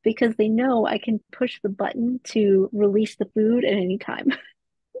because they know I can push the button to release the food at any time.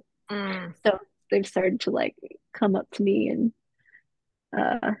 So they've started to like come up to me and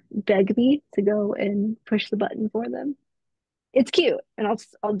beg me to go and push the button for them. It's cute, and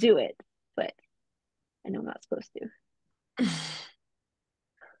I'll do it, but I know I'm not supposed to.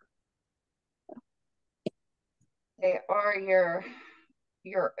 They are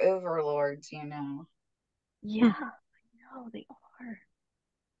your overlords, you know. Yeah, I know they are.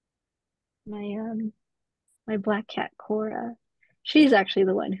 My black cat Cora, she's actually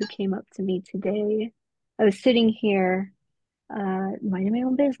the one who came up to me today. I was sitting here minding my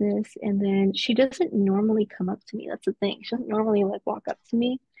own business, and then she doesn't normally come up to me. That's the thing. She doesn't normally like walk up to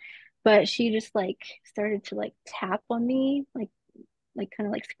me, but she just like started to like tap on me, like kind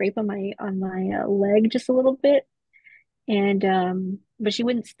of like scrape on my leg just a little bit. And but she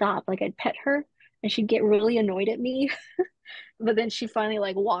wouldn't stop. Like I'd pet her and she'd get really annoyed at me. But then she finally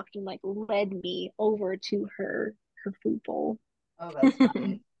like walked and like led me over to her food bowl. Oh, that's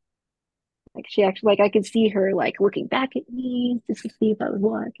nice. Like she actually, like I could see her like looking back at me just to see if I was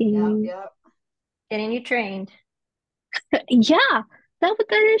walking. Yep. Getting you trained. Yeah, that's what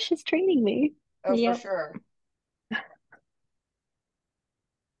that is. She's training me. Oh, Yep. for sure.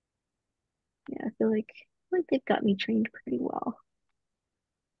 Yeah, I feel like they've got me trained pretty well.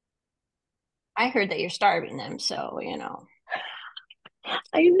 I heard that you're starving them, so you know.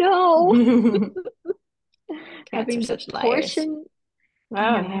 I know. Cats are Having to such liars. portion. Oh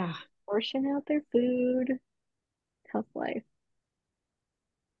yeah. Portion out their food. Tough life.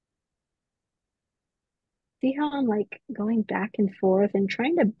 See how I'm like going back and forth and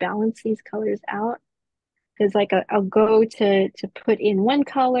trying to balance these colors out? Because like I'll go to put in one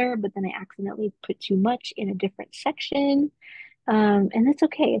color, but then I accidentally put too much in a different section. And that's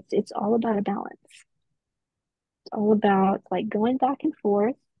okay. It's all about a balance. It's all about like going back and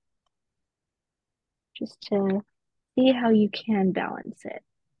forth just to see how you can balance it.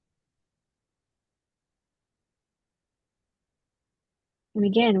 And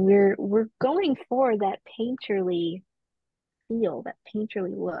again, we're going for that painterly feel, that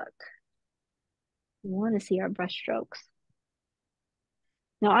painterly look. We want to see our brush strokes.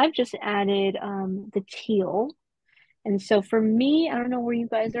 Now I've just added the teal. And so for me, I don't know where you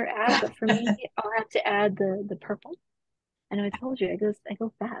guys are at, but for me, I'll have to add the purple. I know I told you I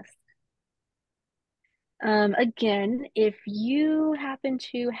go fast. Again, if you happen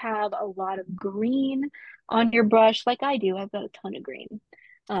to have a lot of green on your brush, like I do, I've got a ton of green.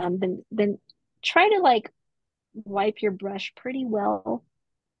 Then try to like wipe your brush pretty well.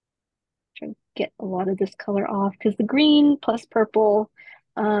 Try to get a lot of this color off because the green plus purple,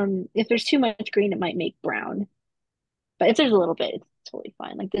 if there's too much green, it might make brown. But if there's a little bit, it's totally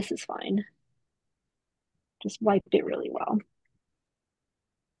fine. Like this is fine. Just wipe it really well.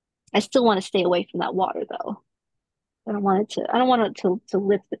 I still want to stay away from that water though. I don't want it to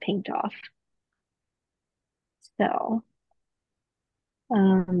lift the paint off. So,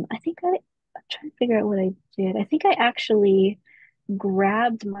 I'm trying to figure out what I did. I think I actually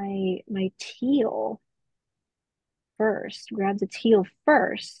grabbed my teal first, grabbed the teal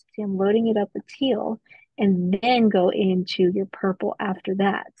first. See, I'm loading it up with teal and then go into your purple after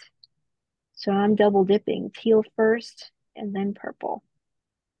that. So I'm double dipping teal first and then purple.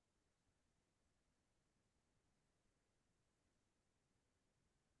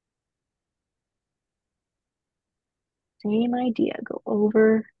 Same idea. Go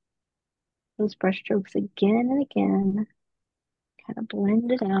over those brush strokes again and again. Kind of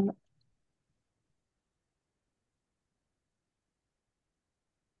blend it out.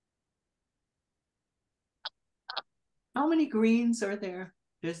 How many greens are there?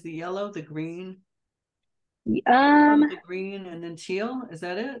 There's the yellow, the green. The green and then teal. Is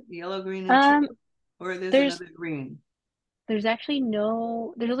that it? Yellow, green, and teal? Or there's another green? There's actually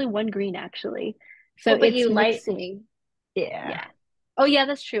there's only one green actually. So but it's you mixing. Yeah. Oh yeah,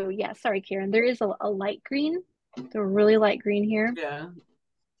 that's true. Yeah, sorry, Karen. There is a light green. So a really light green here. Yeah.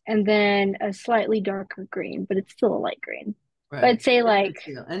 And then a slightly darker green, but it's still a light green. Right. But I'd say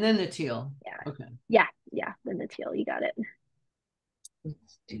and then the teal. Yeah. Okay. Yeah, then the teal. You got it.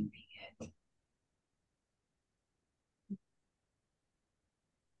 Let's do it.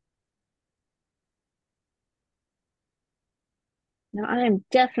 Now I am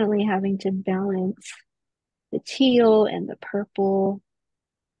definitely having to balance the teal and the purple,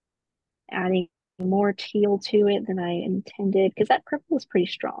 adding more teal to it than I intended because that purple is pretty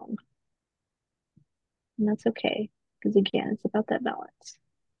strong. And that's okay because again, it's about that balance.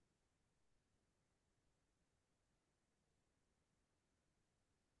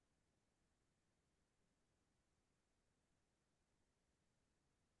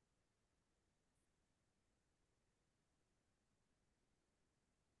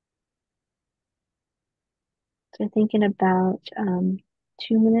 So thinking about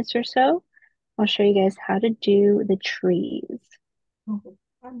 2 minutes or so, I'll show you guys how to do the trees.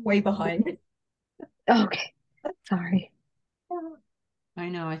 I'm way behind. Okay, sorry. I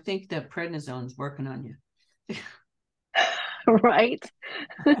know. I think that prednisone's working on you. Right?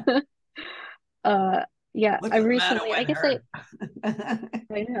 Yeah, What's I the matter recently, with I guess her?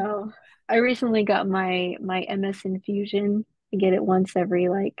 I know. I recently got my MS infusion. I get it once every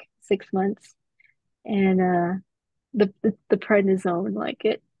like 6 months. And the prednisone, like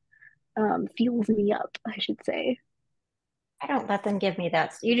it fuels me up, I should say. I don't let them give me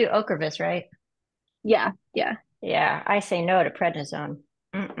that. You do Ocrevus, right? Yeah. Yeah, I say no to prednisone.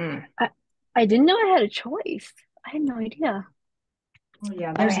 Mm-mm. I didn't know I had a choice. I had no idea. Oh,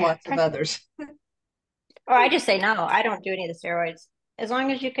 yeah, there's lots of others. Or I just say no. I don't do any of the steroids. As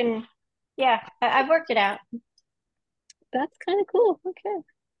long as you can, I've worked it out. That's kind of cool. Okay.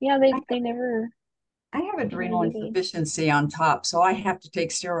 Yeah, they never. I have adrenal insufficiency on top, so I have to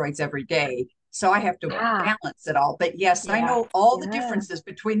take steroids every day. So I have to balance it all. But yes, I know all the differences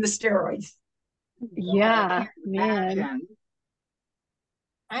between the steroids. Yeah, man.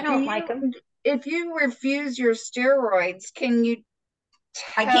 I don't like them. If you refuse your steroids, can you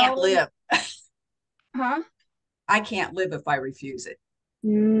I can't live. Huh? I can't live if I refuse it.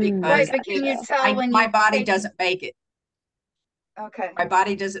 Because right, but can you tell when my body doesn't make it? Okay. My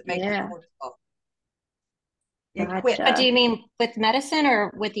body doesn't make the cortisol. But do you mean with medicine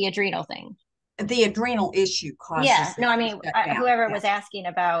or with the adrenal thing? The adrenal issue causes. Yeah, no, I mean whoever was asking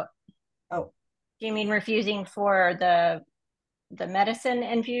about. Oh, do you mean refusing for the medicine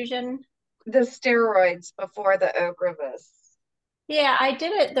infusion? The steroids before the Ocrevus. Yeah, I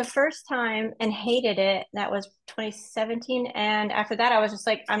did it the first time and hated it. That was 2017, and after that, I was just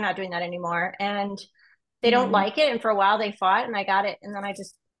like, I'm not doing that anymore. And they don't like it, and for a while they fought, and I got it, and then I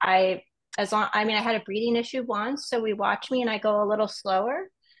had a breathing issue once, so we watch me and I go a little slower.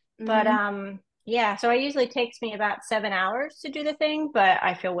 But so it usually takes me about 7 hours to do the thing, but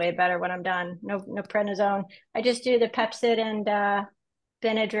I feel way better when I'm done. No prednisone. I just do the Pepcid and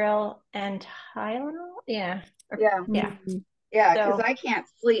Benadryl and Tylenol. Yeah, because I can't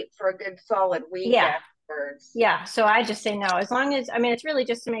sleep for a good solid week afterwards. Yeah, so I just say no. As long as it's really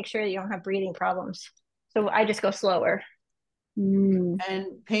just to make sure that you don't have breathing problems. So I just go slower.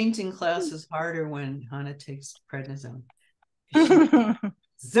 And painting class is harder when Hannah takes prednisone.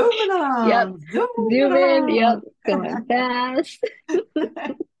 Zooming along. Yep. Zoom in. Yep. Going fast.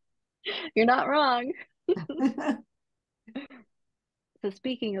 You're not wrong. So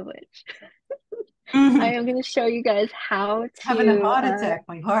speaking of which, I am going to show you guys how to having a heart attack.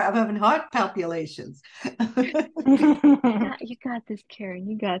 I'm having heart palpitations. You got this, Karen.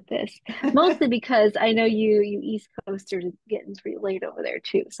 You got this. Mostly because I know you East Coasters, it's getting pretty late over there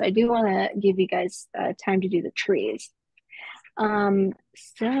too. So I do want to give you guys time to do the trees.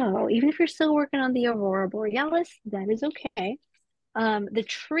 So even if you're still working on the Aurora Borealis, that is okay. The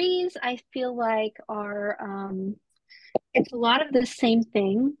trees I feel like are it's a lot of the same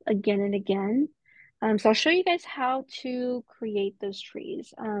thing again and again. So I'll show you guys how to create those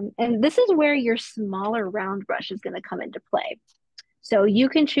trees. And this is where your smaller round brush is going to come into play. So you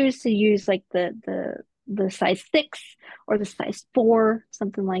can choose to use like the size 6 or the size 4,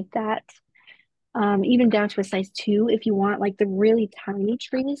 something like that. even down to a size 2 if you want like the really tiny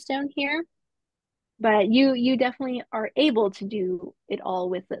trees down here. But you definitely are able to do it all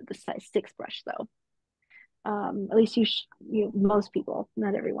with the size 6 brush though. At least most people,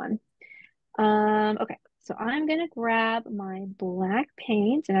 not everyone. Okay, so I'm gonna grab my black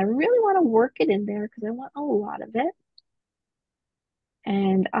paint and I really want to work it in there because I want a lot of it.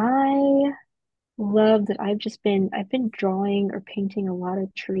 And I love that I've been drawing or painting a lot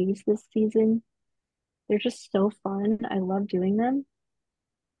of trees this season. They're just so fun. I love doing them.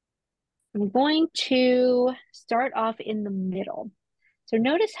 I'm going to start off in the middle. So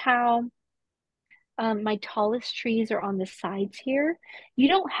notice how my tallest trees are on the sides here. You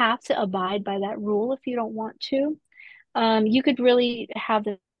don't have to abide by that rule if you don't want to. You could really have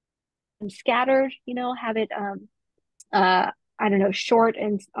them scattered, have it I don't know, short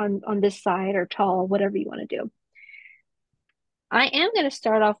and on this side or tall, whatever you want to do. I am going to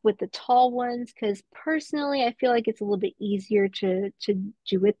start off with the tall ones because personally I feel like it's a little bit easier to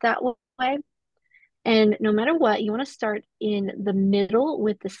do it that way. And no matter what, you want to start in the middle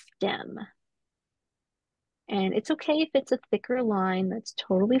with the stem. And it's okay if it's a thicker line, that's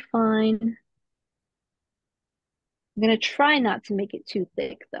totally fine. I'm going to try not to make it too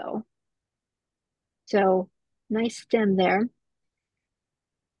thick though. So nice stem there.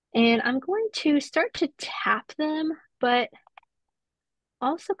 And I'm going to start to tap them, but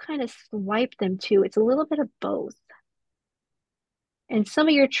also kind of swipe them too. It's a little bit of both. And some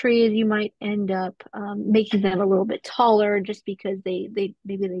of your trees, you might end up making them a little bit taller just because maybe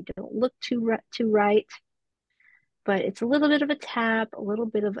they don't look too right. But it's a little bit of a tap, a little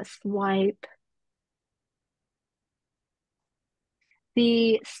bit of a swipe.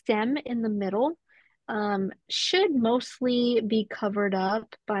 The stem in the middle should mostly be covered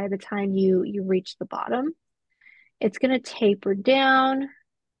up by the time you reach the bottom. It's going to taper down,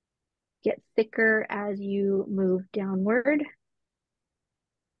 get thicker as you move downward.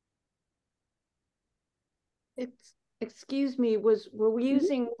 Excuse me, were we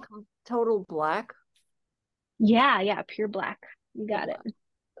using total black? Yeah, pure black. You got it.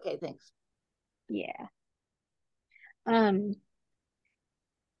 Okay, thanks. Yeah.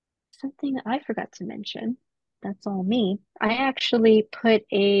 Something I forgot to mention, that's all me. I actually put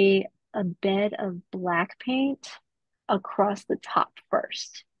a bed of black paint across the top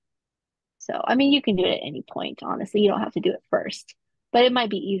first. So, I mean, you can do it at any point, honestly. You don't have to do it first, but it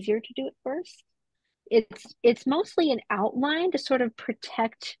might be easier to do it first. It's mostly an outline to sort of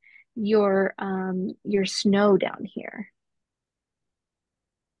protect your snow down here.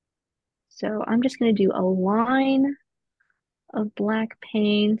 So I'm just going to do a line of black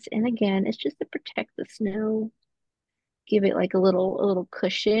paint, and again, it's just to protect the snow, give it like a little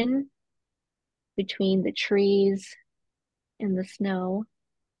cushion between the trees and the snow.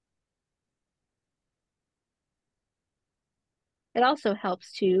 It also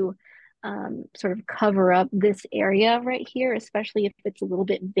helps to sort of cover up this area right here, especially if it's a little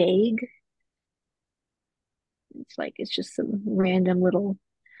bit vague. It's just some random little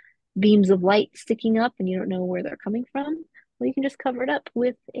beams of light sticking up and you don't know where they're coming from. Well, you can just cover it up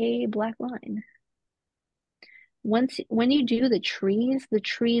with a black line. When you do the trees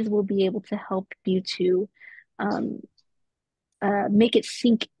will be able to help you to make it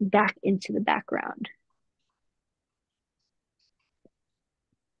sink back into the background.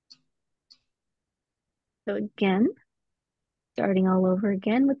 So again, starting all over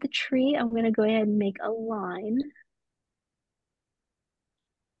again with the tree, I'm going to go ahead and make a line.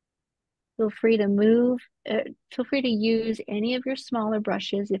 Feel free to use any of your smaller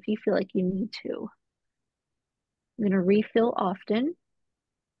brushes if you feel like you need to. I'm going to refill often.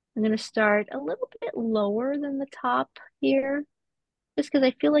 I'm going to start a little bit lower than the top here, just because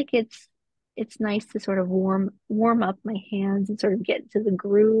I feel like it's nice to sort of warm up my hands and sort of get into the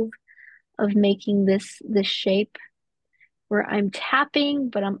groove of making this shape where I'm tapping,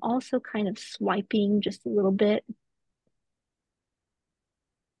 but I'm also kind of swiping just a little bit.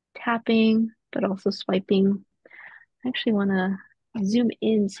 Tapping, but also swiping. I actually want to zoom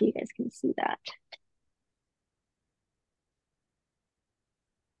in so you guys can see that.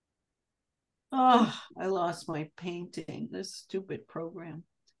 Oh, I lost my painting. This stupid program.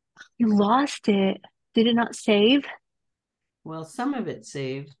 You lost it. Did it not save? Well, some of it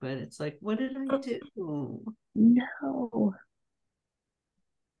saved, but it's like, what did I do? No.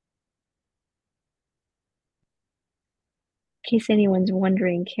 In case anyone's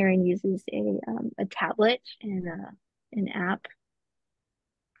wondering, Karen uses a tablet and an app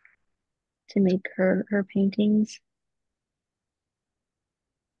to make her paintings.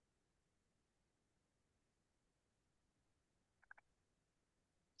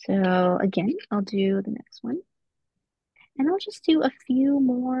 So again, I'll do the next one. And I'll just do a few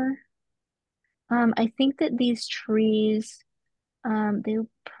more. I think that these trees, they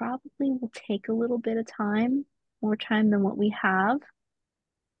probably will take a little bit of time, more time than what we have.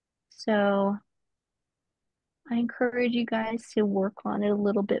 So I encourage you guys to work on it a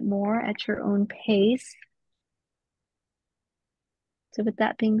little bit more at your own pace. So with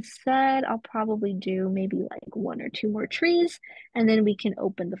that being said, I'll probably do maybe like 1 or 2 more trees, and then we can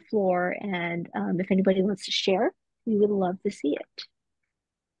open the floor. And if anybody wants to share, we would love to see it.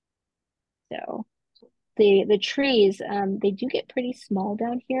 So the trees, they do get pretty small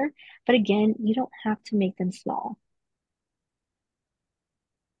down here, but again, you don't have to make them small.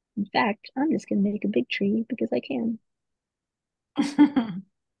 In fact, I'm just gonna make a big tree because I can.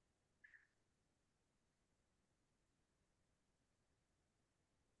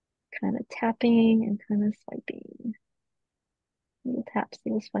 Kind of tapping and kind of swiping. Little taps,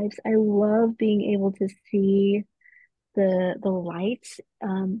 little swipes. I love being able to see the lights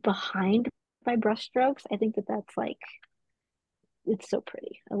behind my brush strokes. I think that that's like, it's so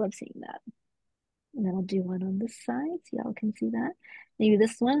pretty. I love seeing that. And then I'll do one on this side so y'all can see that. Maybe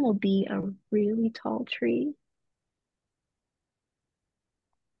this one will be a really tall tree.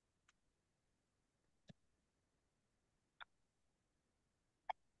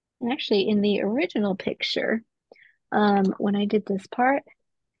 And actually, in the original picture, when I did this part,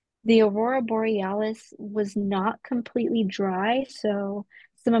 the Aurora Borealis was not completely dry, so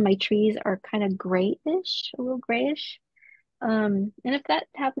some of my trees are kind of grayish, a little grayish. And if that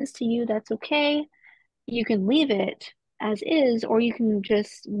happens to you, that's okay. You can leave it as is, or you can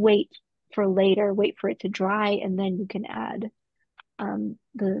just wait for later, wait for it to dry, and then you can add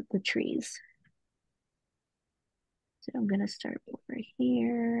the trees. So I'm gonna start over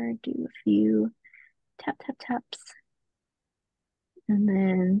here, do a few tap tap taps, and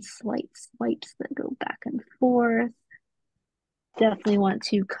then slight swipes that go back and forth. Definitely want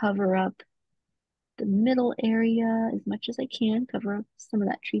to cover up the middle area as much as I can, cover up some of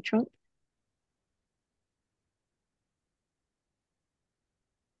that tree trunk.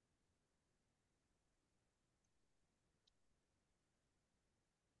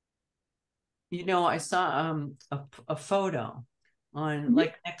 You know, I saw a photo on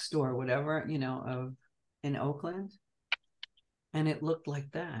like Nextdoor or whatever, you know, of in Oakland. And it looked like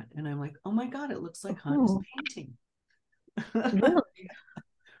that. And I'm like, oh my God, it looks like Hannah's painting. Really?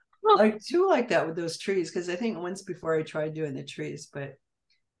 I too like that with those trees, because I think once before I tried doing the trees, but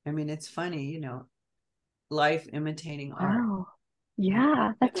I mean, it's funny, you know, life imitating art. Wow.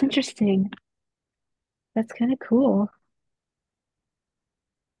 Yeah, that's interesting. That's kind of cool.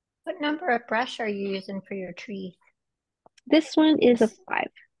 What number of brush are you using for your tree? This one is a 5.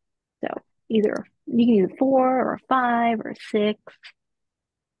 So either you can use a 4 or a 5 or a 6.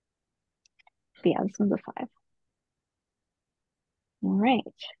 But yeah, this one's a 5. All right.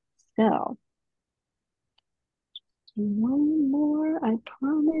 So do one more, I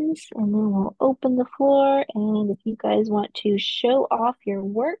promise, and then we'll open the floor. And if you guys want to show off your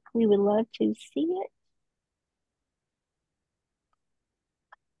work, we would love to see it.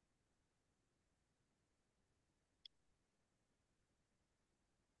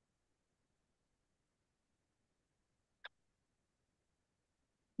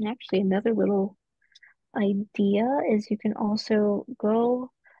 And actually, another little idea is you can also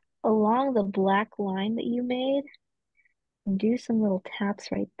go along the black line that you made and do some little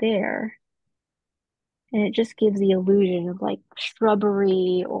taps right there. And it just gives the illusion of like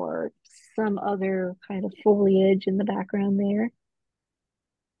shrubbery or some other kind of foliage in the background there.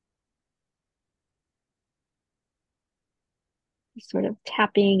 Sort of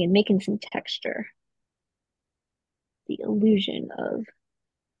tapping and making some texture. The illusion of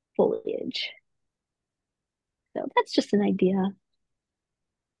foliage. So that's just an idea.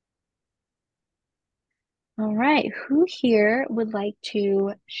 All right, who here would like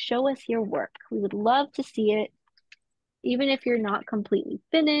to show us your work? We would love to see it, even if you're not completely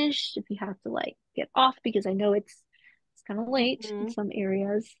finished, if you have to like get off, because I know it's kind of late in some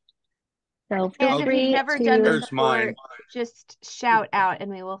areas. So feel And if free you've never to... done this before, just shout out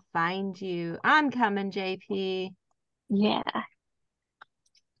and we will find you. I'm coming, JP. Yeah.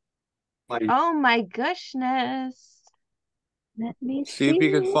 Oh my goodness. Let me See if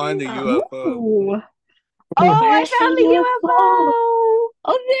you can find the UFO. Ooh. Oh, I Where's found the the UFO?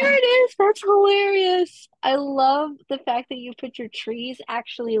 Oh, there it is. That's hilarious. I love the fact that you put your trees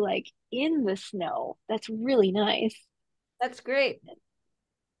actually like in the snow. That's really nice. That's great.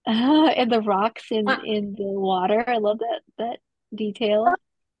 And the rocks in the water. I love that detail.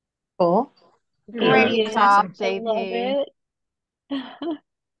 Cool. Great Aliens. job, I love JP. it.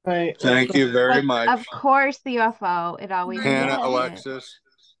 Right. Thank you very But much. of course, the UFO. It always Hannah, is. Alexis,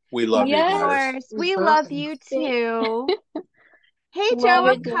 we love you Of guys. course, we love you too. Hey, Joe, Love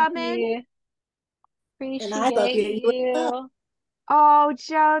I'm it, coming. Jackie. And I love you. Appreciate You as well. you. Oh,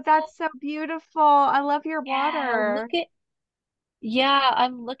 Joe, that's so beautiful. I love your Yeah, water.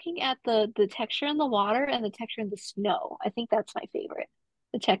 I'm looking at the texture in the water and the texture in the snow. I think that's my favorite.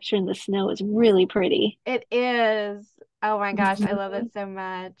 The texture in the snow is really pretty. It is. Oh my gosh, I love Mhm. it so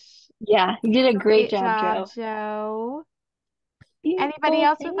much. Yeah, you did a great job, job, Joe. Joe. Anybody Beautiful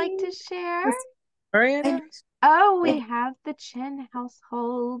else would like to thing. share? Mariana? Oh, we have the Chin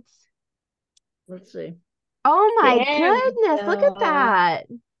households. Let's see. Oh my There we goodness, look at go. that.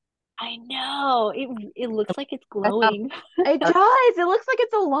 I know. It looks like it's glowing. It does. It looks like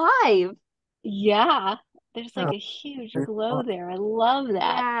it's alive. Yeah, there's like a huge glow there. I love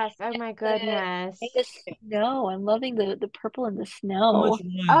that. Yes. Oh my goodness. The snow. I'm loving the purple in the So snow. much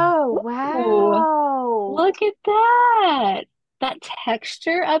wine. Oh, Ooh, wow. look at that. That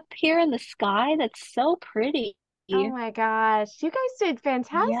texture up here in the sky, that's so pretty. Oh my gosh. You guys did Yeah,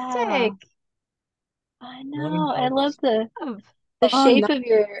 fantastic. I What know. I about love the Oh, shape no. of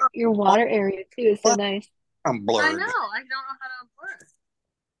your water area too. Is so nice. I'm I blurred. know. I don't know how to blur.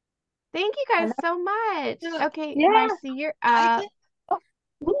 Thank you guys so much. Yeah. Okay, Yeah. Marcy, you're up.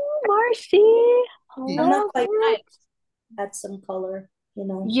 Ooh, Marcy. I'm Hello not quite there. add some color, you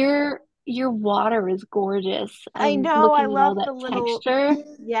know. Your water is gorgeous. I I'm know. I looking at all love that the little, texture.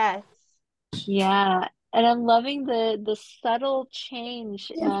 yes. Yeah, and I'm loving the subtle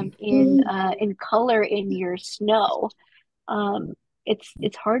change in color in your snow. Um,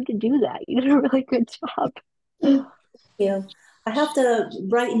 it's hard to do that. You did a really good job. Yeah. I have to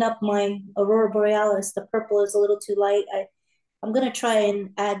brighten up my Aurora Borealis. The purple is a little too light. I'm gonna try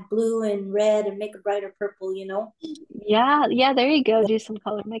and add blue and red and make a brighter purple, you know? Yeah, there you go. Do some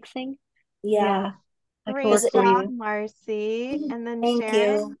color mixing. Yeah. Yeah, that could Great work for job, you. Marcy. And then Thank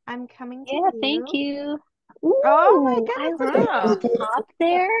Sharon, you. I'm coming to Yeah, thank you. you. Oh my Ooh, I goodness, look love at Wow. the that. top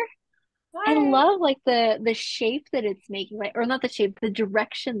there. I Hi. love like the shape that it's making, like, or not the shape, the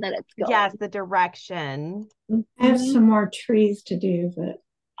direction that it's Yes, going. the direction. I have Mhm. some more trees to do, but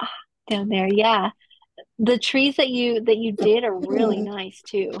Down there, yeah. The trees that you did are really nice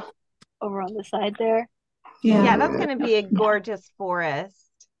too, over on the side there. Yeah, that's going to be a gorgeous forest.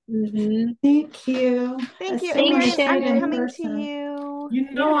 Mm-hmm. thank you. Thank you. And Thanks, Marion, I'm Sharon. coming to you.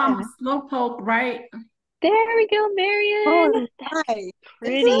 You know I'm Yeah. a slowpoke, right? There we go, Marion. Oh, That's nice.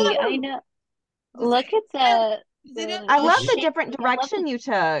 pretty. I know. Look at I love the shape. different I love direction you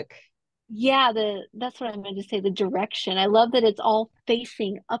took. yeah, that's what I meant to say, the direction. I love that it's all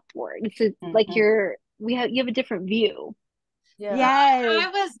facing upward. It's like you have a different view. Yes.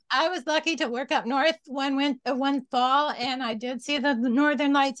 I was lucky to work up north one fall, and I did see the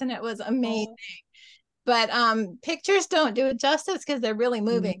northern lights, and it was amazing. But pictures don't do it justice because they're really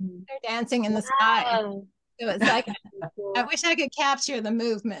moving. They're dancing in the sky. Wow. So it's like I wish I could capture the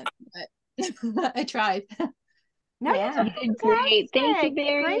movement, but I tried. No, You you did did great. Thank you, fantastic.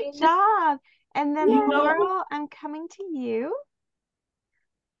 Great Marion. job. And then Yeah. Laurel, I'm coming to you.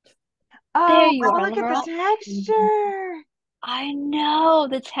 There Oh, you are, look at Laurel. the texture. I know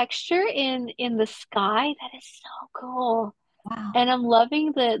the texture in the sky. That is so cool. Wow. And I'm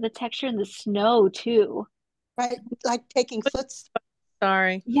loving the texture in the snow too. Right, like taking footsteps.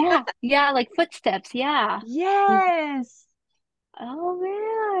 Sorry. Yeah, like footsteps. Yeah. Yes. Oh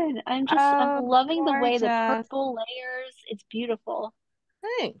man, I'm Oh, loving the way the gorgeous. purple layers. It's beautiful.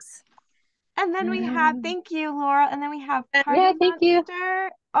 Thanks. And then we have, thank you, Laurel. And then we have Party Yeah, thank you.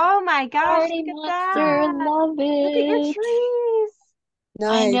 Monster. Oh my gosh, Party look at monster, that. love Look at your it. trees.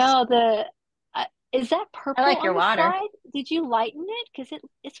 I Nice. know is that purple like on your the water. side? Did you lighten it? Because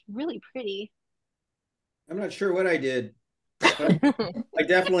it's really pretty. I'm not sure what I did, but I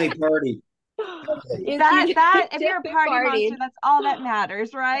definitely partied. If you're a party monster, that's all that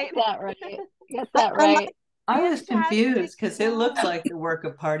matters, right? Got that right. Got that right. I was confused because it looks job. like the work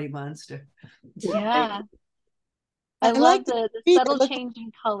of Party Monster. Yeah. I I love like the tree that subtle look change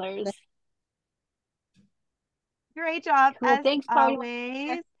in colors. Great job, Cool. as Thanks, Party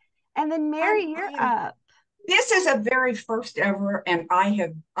always. And then Mary, you're up. This is a very first ever, and I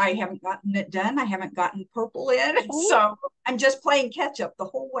haven't gotten it done. I haven't gotten purple in, so I'm just playing catch up the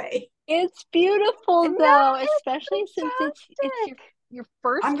whole way. It's beautiful though, especially since it's your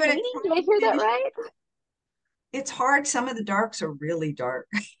first I'm gonna painting. Did I hear that right? It's hard. Some of the darks are really dark.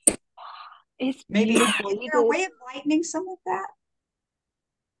 It's Maybe beautiful. is You there a did. way of lightening some of that,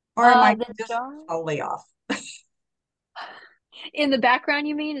 or am I The just dark totally off? in the background,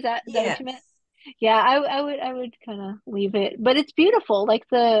 you mean? Is that what Yes. you meant? Yeah, I would kind of leave it, but it's beautiful. Like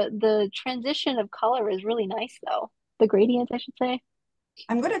the transition of color is really nice though. The gradient, I should say.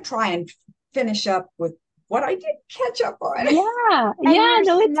 I'm going to try and finish up with what I did catch up on. Yeah, And yeah, your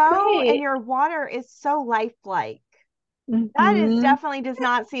no, it's snow and great. your water is so lifelike. That is definitely does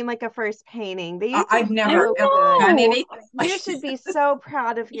not seem like a first painting. I've never so ever done good. anything. You should be so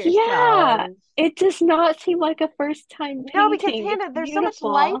proud of Yeah, yourself. it does not seem like a first time No, because painting. Hannah, It's there's so much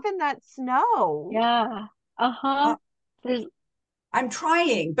life beautiful. in that snow. Yeah. Uh-huh. There's I'm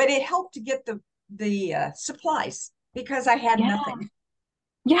trying, but it helped to get the supplies because I had nothing.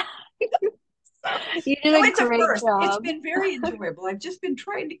 Yeah. You did So a it's a great first. It's job. been very enjoyable. I've just been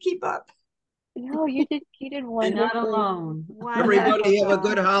trying to keep up. No, you did You're wonderfully. not alone. Everybody have a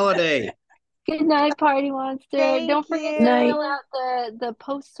good holiday. Good night, Party Monster. Thank Don't forget you. to fill out the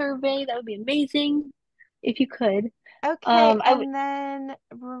post survey. That would be amazing if you could. Okay, I would. and then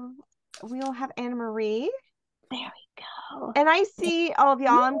we'll have Anna Marie. There we go. And I see all of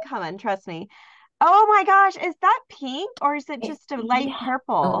y'all. I'm coming, trust me. Oh my gosh, is that pink or is it just a light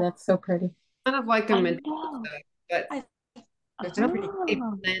purple? Oh, that's so pretty. Kind of like a I Medusa, know. but It's I don't pretty. think they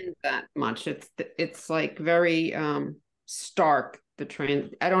blend that much. It's like very stark.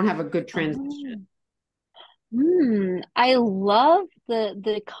 I don't have a good transition. I love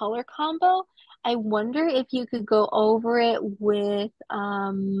the color combo. I wonder if you could go over it with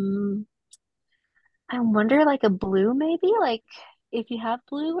I wonder like a blue maybe, like if you have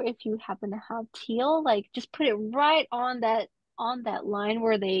blue or if you happen to have teal, like just put it right on that line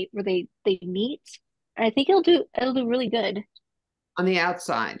where they meet. And I think it'll do really good. On the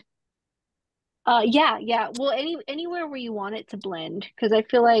outside. Yeah. Well, anywhere where you want it to blend, because I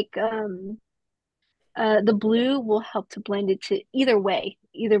feel like the blue will help to blend it to either way,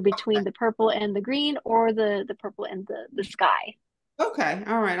 either between the purple and the green or the purple and the sky. Okay.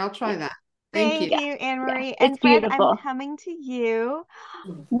 All right. I'll try that. Thank you. you, Anne Marie. It's And Fred, I'm beautiful. coming to you.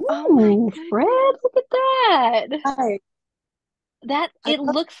 Oh my Fred, look at that. Hi. That I it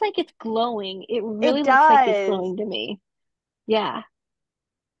love- looks like it's glowing. It really It looks like it's does. glowing to me. Yeah.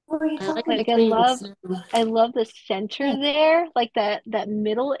 I Like I love the center there, like that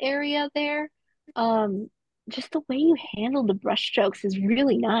middle area there. Just the way you handle the brush strokes is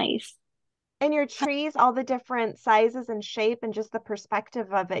really nice. And your trees, all the different sizes and shape and just the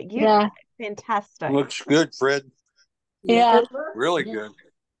perspective of it. Yeah. Fantastic. Looks good, Fred. Yeah. Really good.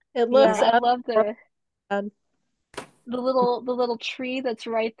 It looks Yeah, I love the little tree that's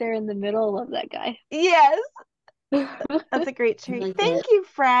right there in the middle. Love that guy. Yes. That's a great tree. Thank you,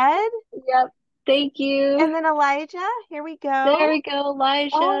 Fred. Yep. Thank you. And then Elijah, here we go. There we go,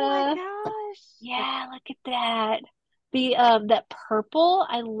 Elijah. Oh my gosh. Yeah, look at that. The that purple,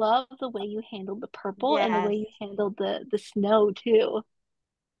 I love the way you handled the purple and the way you handled the snow too.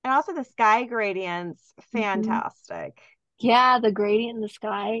 And also the sky gradients, fantastic. Yeah, the gradient in the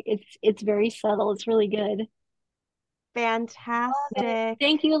sky, it's very subtle. It's really good. Fantastic.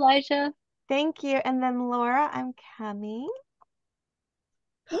 Thank you, Elijah. Thank you. And then Laura, I'm coming.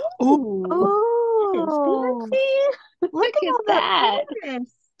 Ooh. Ooh. Look at all that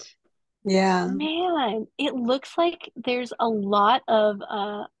forest. Yeah. Man, it looks like there's a lot of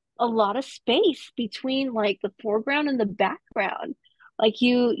space between like the foreground and the background. Like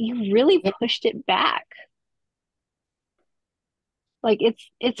you really pushed it back. Like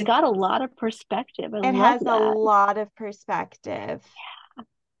it's got a lot of perspective. I It love has a that. lot of perspective. Yeah.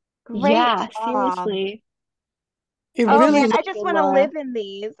 Great Yeah, job. seriously. It Oh really man, I looks just a want to lot. live in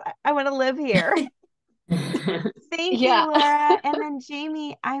these. I want to live here. Thank Yeah. you, Laura. And then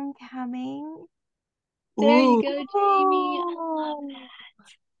Jamie, I'm coming. There you Ooh. go, Jamie. I love that.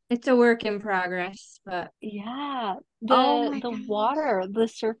 It's a work in progress, but Yeah, Oh my the gosh. water, the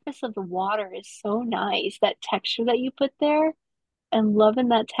surface of the water is so nice. That texture that you put there, I'm loving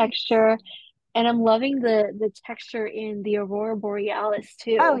that texture. And I'm loving the texture in the Aurora Borealis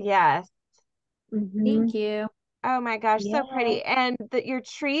too. Oh yes. thank you. Oh my gosh, so Yeah. pretty. And your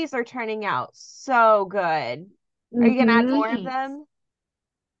trees are turning out so good. Are you gonna add more of Thanks. them?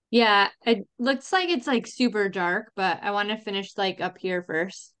 Yeah, it looks like it's like super dark, but I want to finish like up here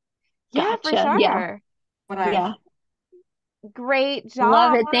first. Yeah, for Gotcha. Yeah. sure. Yeah. Great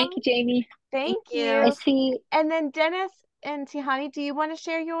Love job. it. Thank you, Jamie. Thank I you. see. And then Dennis and Tihani, do you want to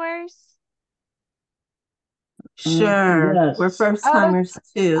share yours? Sure. Yes. We're first timers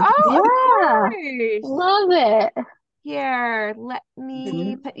too. Oh, of Yeah. course. Love it. Here, let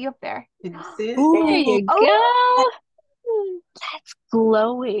me Mhm. put you up there. Can you see it? There Ooh. you Oh, go. That's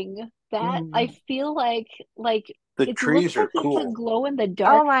glowing. That I feel like The it trees looks like are you put cool. glow in the oh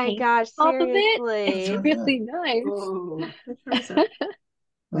dark my paint gosh, on top of it. It's seriously. really nice. Oh, which one is it?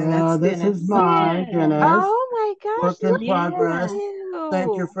 This is mine, Dennis. Oh my gosh, Work in look progress. at you.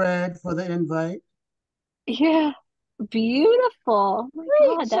 Thank you, Fred, for the invite. Yeah, beautiful. Oh my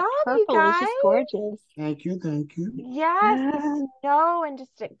Great God, that job, you purple is just guys. gorgeous. Thank you, thank you. Yes, the snow and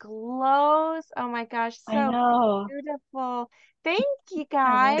just it glows. Oh my gosh, I so know. beautiful. Thank you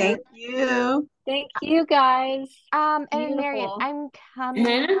I love guys. it. you. Thank you guys. And then Marion, Beautiful. I'm coming.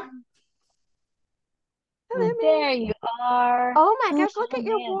 Hannah? Hello, Marion. There you are. Oh my gosh, look Oh at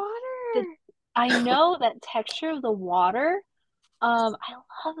your man, water. I know that texture of the water. I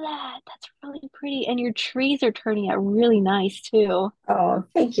love that. That's really pretty. And your trees are turning out really nice too. Oh,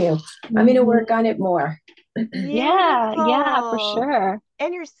 thank you. I'm going to work on it more. Yeah, for Beautiful. sure.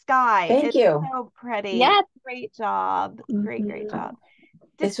 And your sky Thank is you. so pretty. Yeah. Great job. Great job.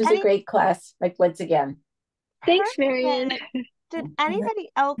 This was a great class, like once again. Thanks, Marion. Perfect. Did anybody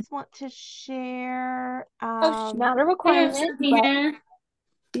else want to share? Not a requirement, but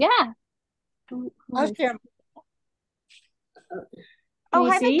yeah. I'll share. Oh,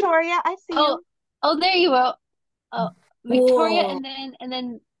 you hi, see? Victoria. I see you. Oh, there you go. Oh, Victoria, Whoa. and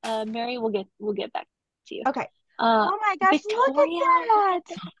then Mary will get back to you. Okay. Oh my gosh, Victoria, look at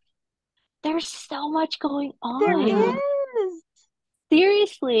that. There's so much going There on. is.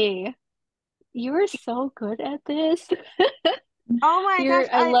 Seriously, you are so good at this. Oh my gosh.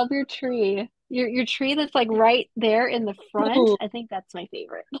 I love your tree. Your tree that's like right there in the front. Ooh. I think that's my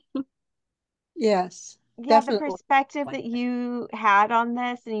favorite. Yes. Yeah, the Definitely. perspective that you had on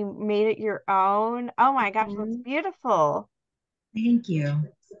this and you made it your own. Oh my gosh, that's beautiful. Thank you.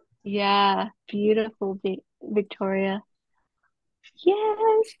 Yeah, beautiful, Victoria.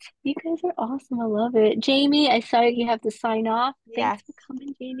 Yes, you guys are awesome. I love it. Jamie, I saw you have to sign off. Thanks for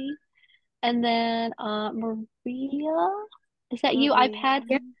coming, Jamie. And then Maria, is that you? iPad?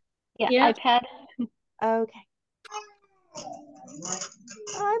 Yeah, Yep. iPad. Okay.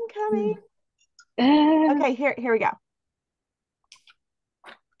 I'm coming. Okay, here we go.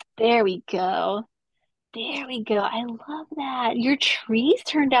 There we go. There we go. I love that. Your trees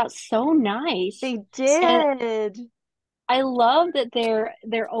turned out so nice. They did. I love that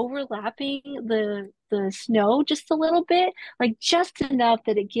they're overlapping the snow just a little bit, like just enough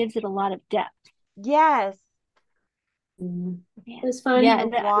that it gives it a lot of depth. Yes. It was fun. Yeah,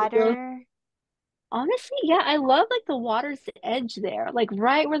 The water. Honestly, yeah, I love like the water's edge there, like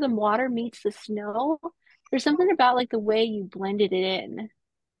right where the water meets the snow. There's something about like the way you blended it in.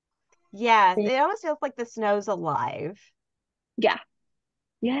 Yes, it almost feels like the snow's alive. Yeah.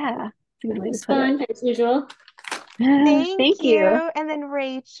 Yeah. It's a good It way to was put fun it. as usual. Thank you. you. And then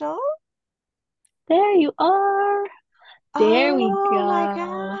Rachel. There you are. There we Oh go. my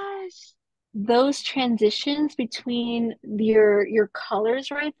gosh. Those transitions between your colors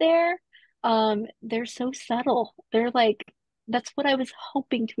right there, they're so subtle. They're like, that's what I was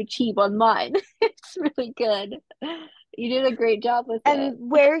hoping to achieve on mine. It's really good. You did a great job with it.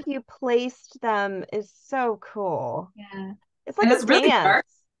 And where you placed them is so cool. Yeah. It's like And a it's really dance. dark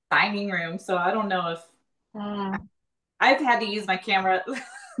dining room, so I don't know if I've had to use my camera.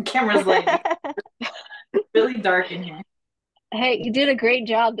 Camera's like really dark in here. Hey, you did a great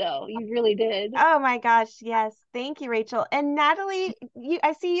job though. You really did. Oh my gosh, yes. Thank you, Rachel. And Natalie,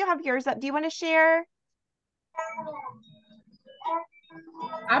 I see you have yours up. Do you want to share?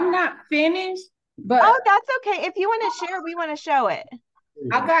 I'm not finished, but Oh, that's okay. If you want to share, we want to show it.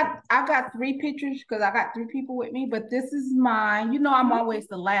 I got three pictures because I got three people with me, but this is mine. You know I'm always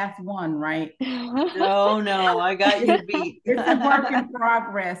the last one, right? No, I got you beat. It's a work in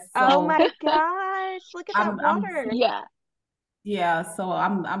progress. So Oh my gosh, look at that water. Yeah, so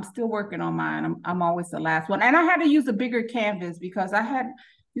I'm still working on mine. I'm always the last one. And I had to use a bigger canvas because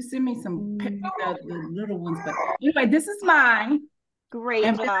you sent me some the little ones, but anyway, this is mine. Great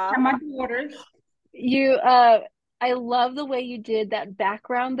and job. my daughters. I love the way you did that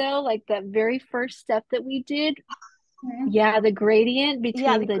background though, like that very first step that we did. Yeah, the gradient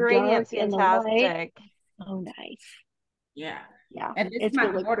between the dark and the light. Oh, nice. Yeah. Yeah, and it's my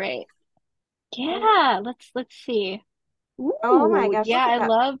gonna look daughter. great. Yeah, let's see. Ooh, Oh my gosh, yeah, look at I that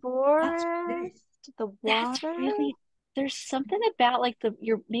love forest, the that's water. really there's something about like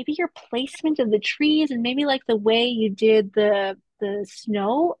maybe your placement of the trees and maybe like the way you did the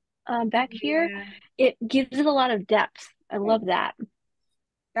snow back here. It gives it a lot of depth. I love that.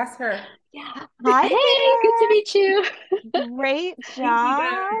 That's her. Yeah. Hi Hey, good to meet you. Great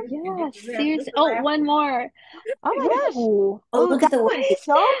job. Yeah, seriously. Oh, one more. Oh my gosh. Ooh. Oh, look at the That is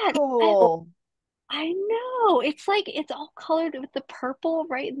so cool. I know. It's like it's all colored with the purple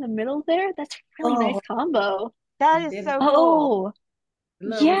right in the middle there. That's a really nice combo. That is so cool.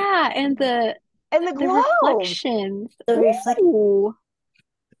 Oh, yeah, and the glow. reflections. The reflection. Ooh.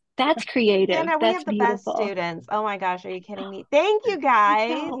 That's creative. Hannah, we That's have the best beautiful. students. Oh my gosh, are you kidding me? Thank you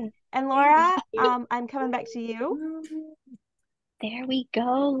guys. And Laura, I'm coming back to you. There we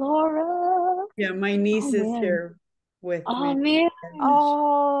go, Laura. Yeah, my niece is man. here with Oh me. man.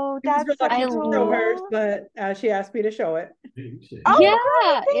 Oh, She was that's so reluctant to show hers, cool. but she asked me to show it. Oh, Yeah,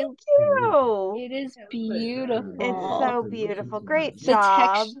 great. Thank you. it is beautiful. It's so beautiful. Great The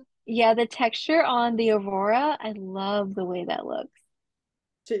job. the texture on the Aurora, I love the way that looks.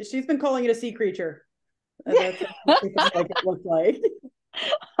 She's been calling it a sea creature. That's what she felt like it looked like.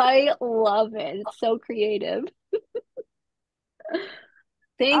 I love it. It's so creative.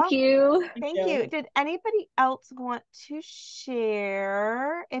 Thank you. Thank you. Did anybody else want to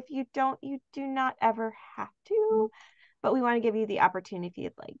share? If you don't, you do not ever have to, but we want to give you the opportunity if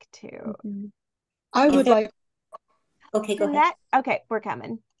you'd like to. I would like. Okay, go ahead. Jeanette? Okay, we're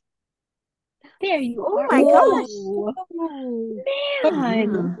coming. There you Oh are. my gosh.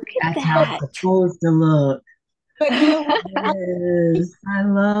 Man, look at That's how that. it's supposed to look. But you know what? Yes, I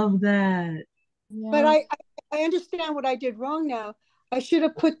love that. But I understand what I did wrong now. I should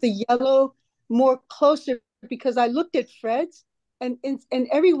have put the yellow more closer because I looked at Fred's and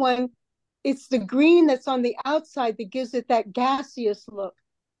everyone, it's the green that's on the outside that gives it that gaseous look.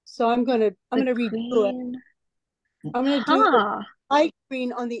 So I'm gonna redo it. I'm gonna do the light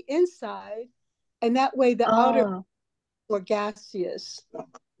green on the inside, and that way the outer more gaseous.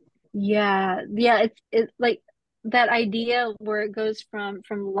 Yeah, it's like that idea where it goes from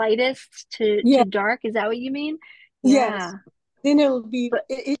lightest to dark. Is that what you mean? Yes. Then it'll be.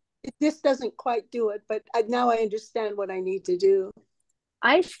 This doesn't quite do it, but now I understand what I need to do.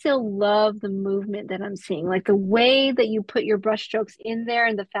 I still love the movement that I'm seeing, like the way that you put your brush strokes in there,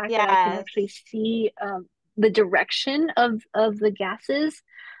 and the fact that I can actually see the direction of the gases.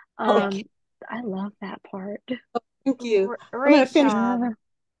 I love that part. Thank you. I'm gonna finish.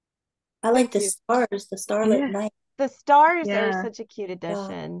 I like the stars, the starlit night. The stars are such a cute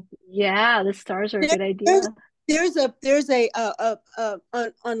addition. Yeah, the stars are a good idea. There's a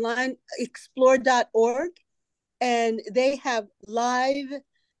online explore.org, and they have live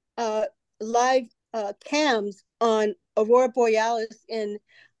cams on Aurora Borealis in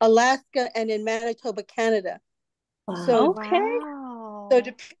Alaska and in Manitoba, Canada. Wow. So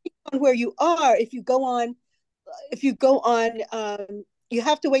depending on where you are, if you go on, you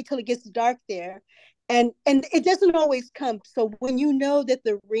have to wait till it gets dark there, and it doesn't always come. So when you know that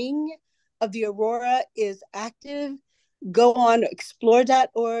the ring of the aurora is active, go on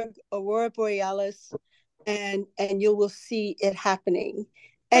explore.org, Aurora Borealis, and you will see it happening.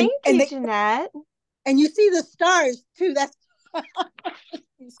 And Thank you, Jeanette. And you see the stars too. That's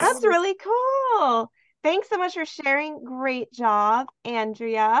really cool. Thanks so much for sharing. Great job,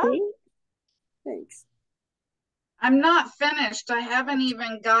 Andrea. Thanks. I'm not finished. I haven't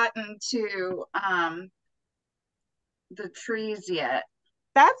even gotten to the trees yet.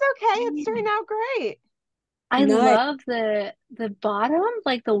 That's okay. It's turning out great. I love the bottom,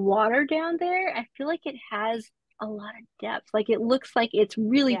 like the water down there. I feel like it has a lot of depth. Like it looks like it's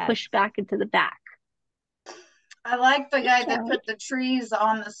really pushed back into the back. I like the guy that put the trees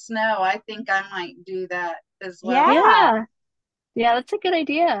on the snow. I think I might do that as well. Yeah, that's a good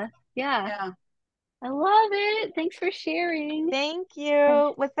idea. Yeah. I love it. Thanks for sharing. Thank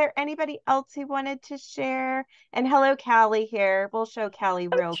you. Was there anybody else who wanted to share? And hello, Callie here. We'll show Callie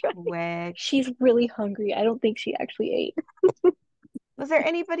real quick. She's really hungry. I don't think she actually ate. Was there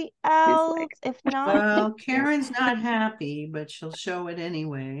anybody else? If not, well, Karen's not happy, but she'll show it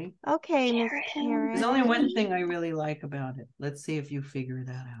anyway. Okay, Miss Karen. There's only one thing I really like about it. Let's see if you figure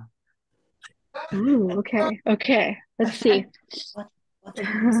that out. Ooh, okay. Let's see.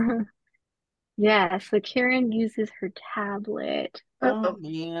 Yeah, so Karen uses her tablet. Oh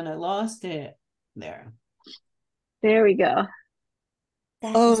man, I lost it. There we go.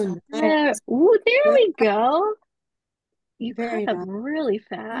 Oh, nice. Ooh, there we go. You cut up really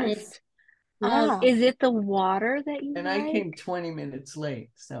fast. Yeah. Is it the water that you And like? I came 20 minutes late,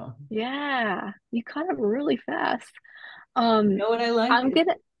 so. Yeah, you cut up really fast. You know what I like? I'm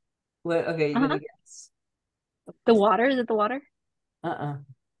gonna. What? Okay, you're gonna guess. The water? Is it the water? No, it's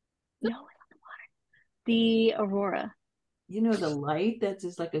not the water. The Aurora. You know the light that's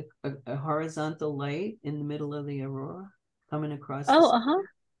just like a horizontal light in the middle of the Aurora coming across. Oh,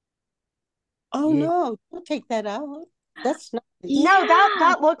 Oh no! Don't take that out. That's not. No,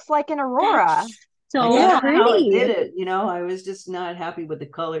 that looks like an Aurora. So pretty. How I pretty. did it, I was just not happy with the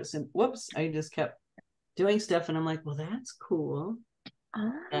colors, and whoops, I just kept doing stuff, and I'm like, well, that's cool.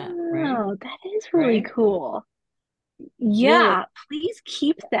 Oh, right? that is really cool. Yeah, please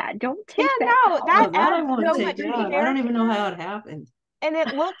keep that. Don't take that out. That I won't take out. I don't even know how it happened. And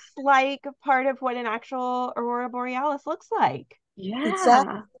it looks like part of what an actual Aurora Borealis looks like. Yeah.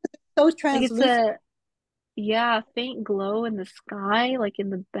 Exactly. So Like it's translucent. a faint glow in the sky, like in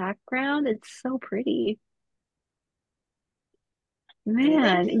the background. It's so pretty.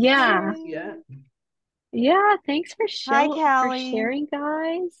 Man, yeah. Yeah. Yeah, thanks for Hi, for Callie. sharing,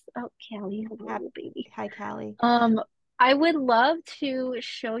 guys. Oh, Callie, hello, baby. Hi, Callie. I would love to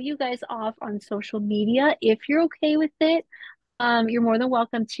show you guys off on social media if you're okay with it. You're more than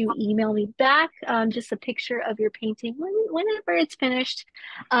welcome to email me back just a picture of your painting whenever it's finished.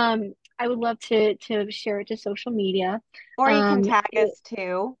 I would love to share it to social media. Or you can tag us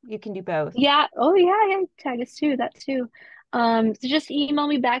too. You can do both. Yeah. Oh, yeah. Tag us too. That too. So just email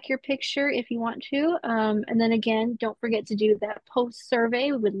me back your picture if you want to. And then again, don't forget to do that post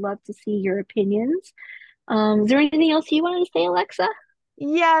survey. We would love to see your opinions. Is there anything else you wanted to say, Alexa?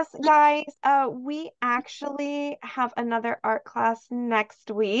 Yes, guys, we actually have another art class next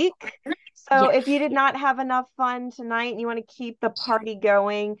week. So if you did not have enough fun tonight and you want to keep the party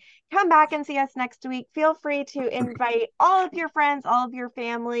going, come back and see us next week. Feel free to invite all of your friends, all of your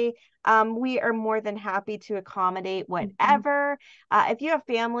family. We are more than happy to accommodate whatever. If you have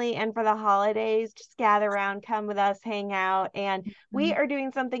family and for the holidays, just gather around, come with us, hang out. And we are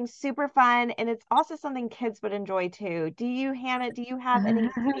doing something super fun. And it's also something kids would enjoy too. Do you, Hannah, do you have an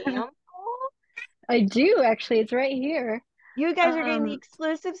example? I do, actually. It's right here. You guys are getting the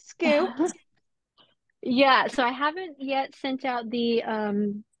exclusive scoop. Yeah, so I haven't yet sent out the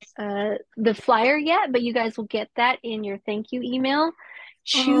flyer yet, but you guys will get that in your thank you email.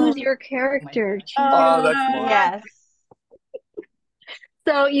 Choose your character. That's fun. Yes.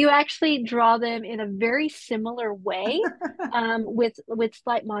 So you actually draw them in a very similar way, with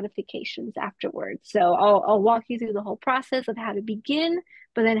slight modifications afterwards. So I'll walk you through the whole process of how to begin,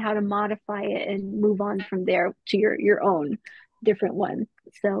 but then how to modify it and move on from there to your own different one.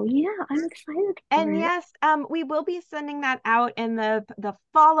 So yeah, I'm excited for And it. yes, we will be sending that out in the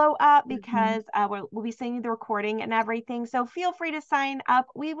follow up because we'll be sending the recording and everything. So feel free to sign up.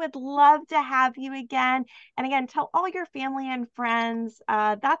 We would love to have you again. And again, tell all your family and friends.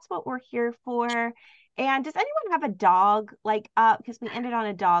 That's what we're here for. And does anyone have a dog? Like, because we ended on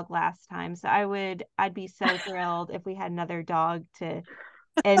a dog last time, so I'd be so thrilled if we had another dog to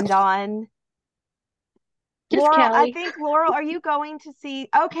end on. Just Laurel, Kelly. I think Laurel, are you going to see?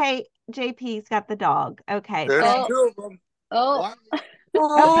 Okay, JP's got the dog. Okay, There's two of them. Oh.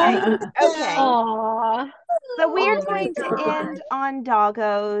 Okay. Okay. Aww. So we are going to end on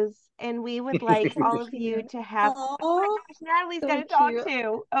doggos, and we would like all of you to have. Oh my gosh, Natalie's So got a dog cute.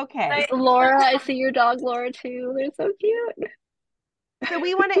 too. Okay. Laura, I see your dog, Laura, too. They're so cute. So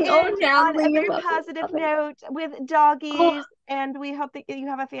we want to end on a very positive note with doggies, and we hope that you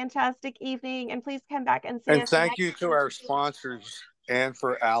have a fantastic evening. And please come back and see And us thank next you to our sponsors and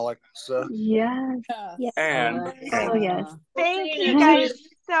for Alexa. Yes. Yes. And Oh, yes. Thank you guys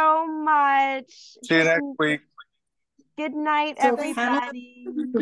so much. see you next week. Good night, So everybody.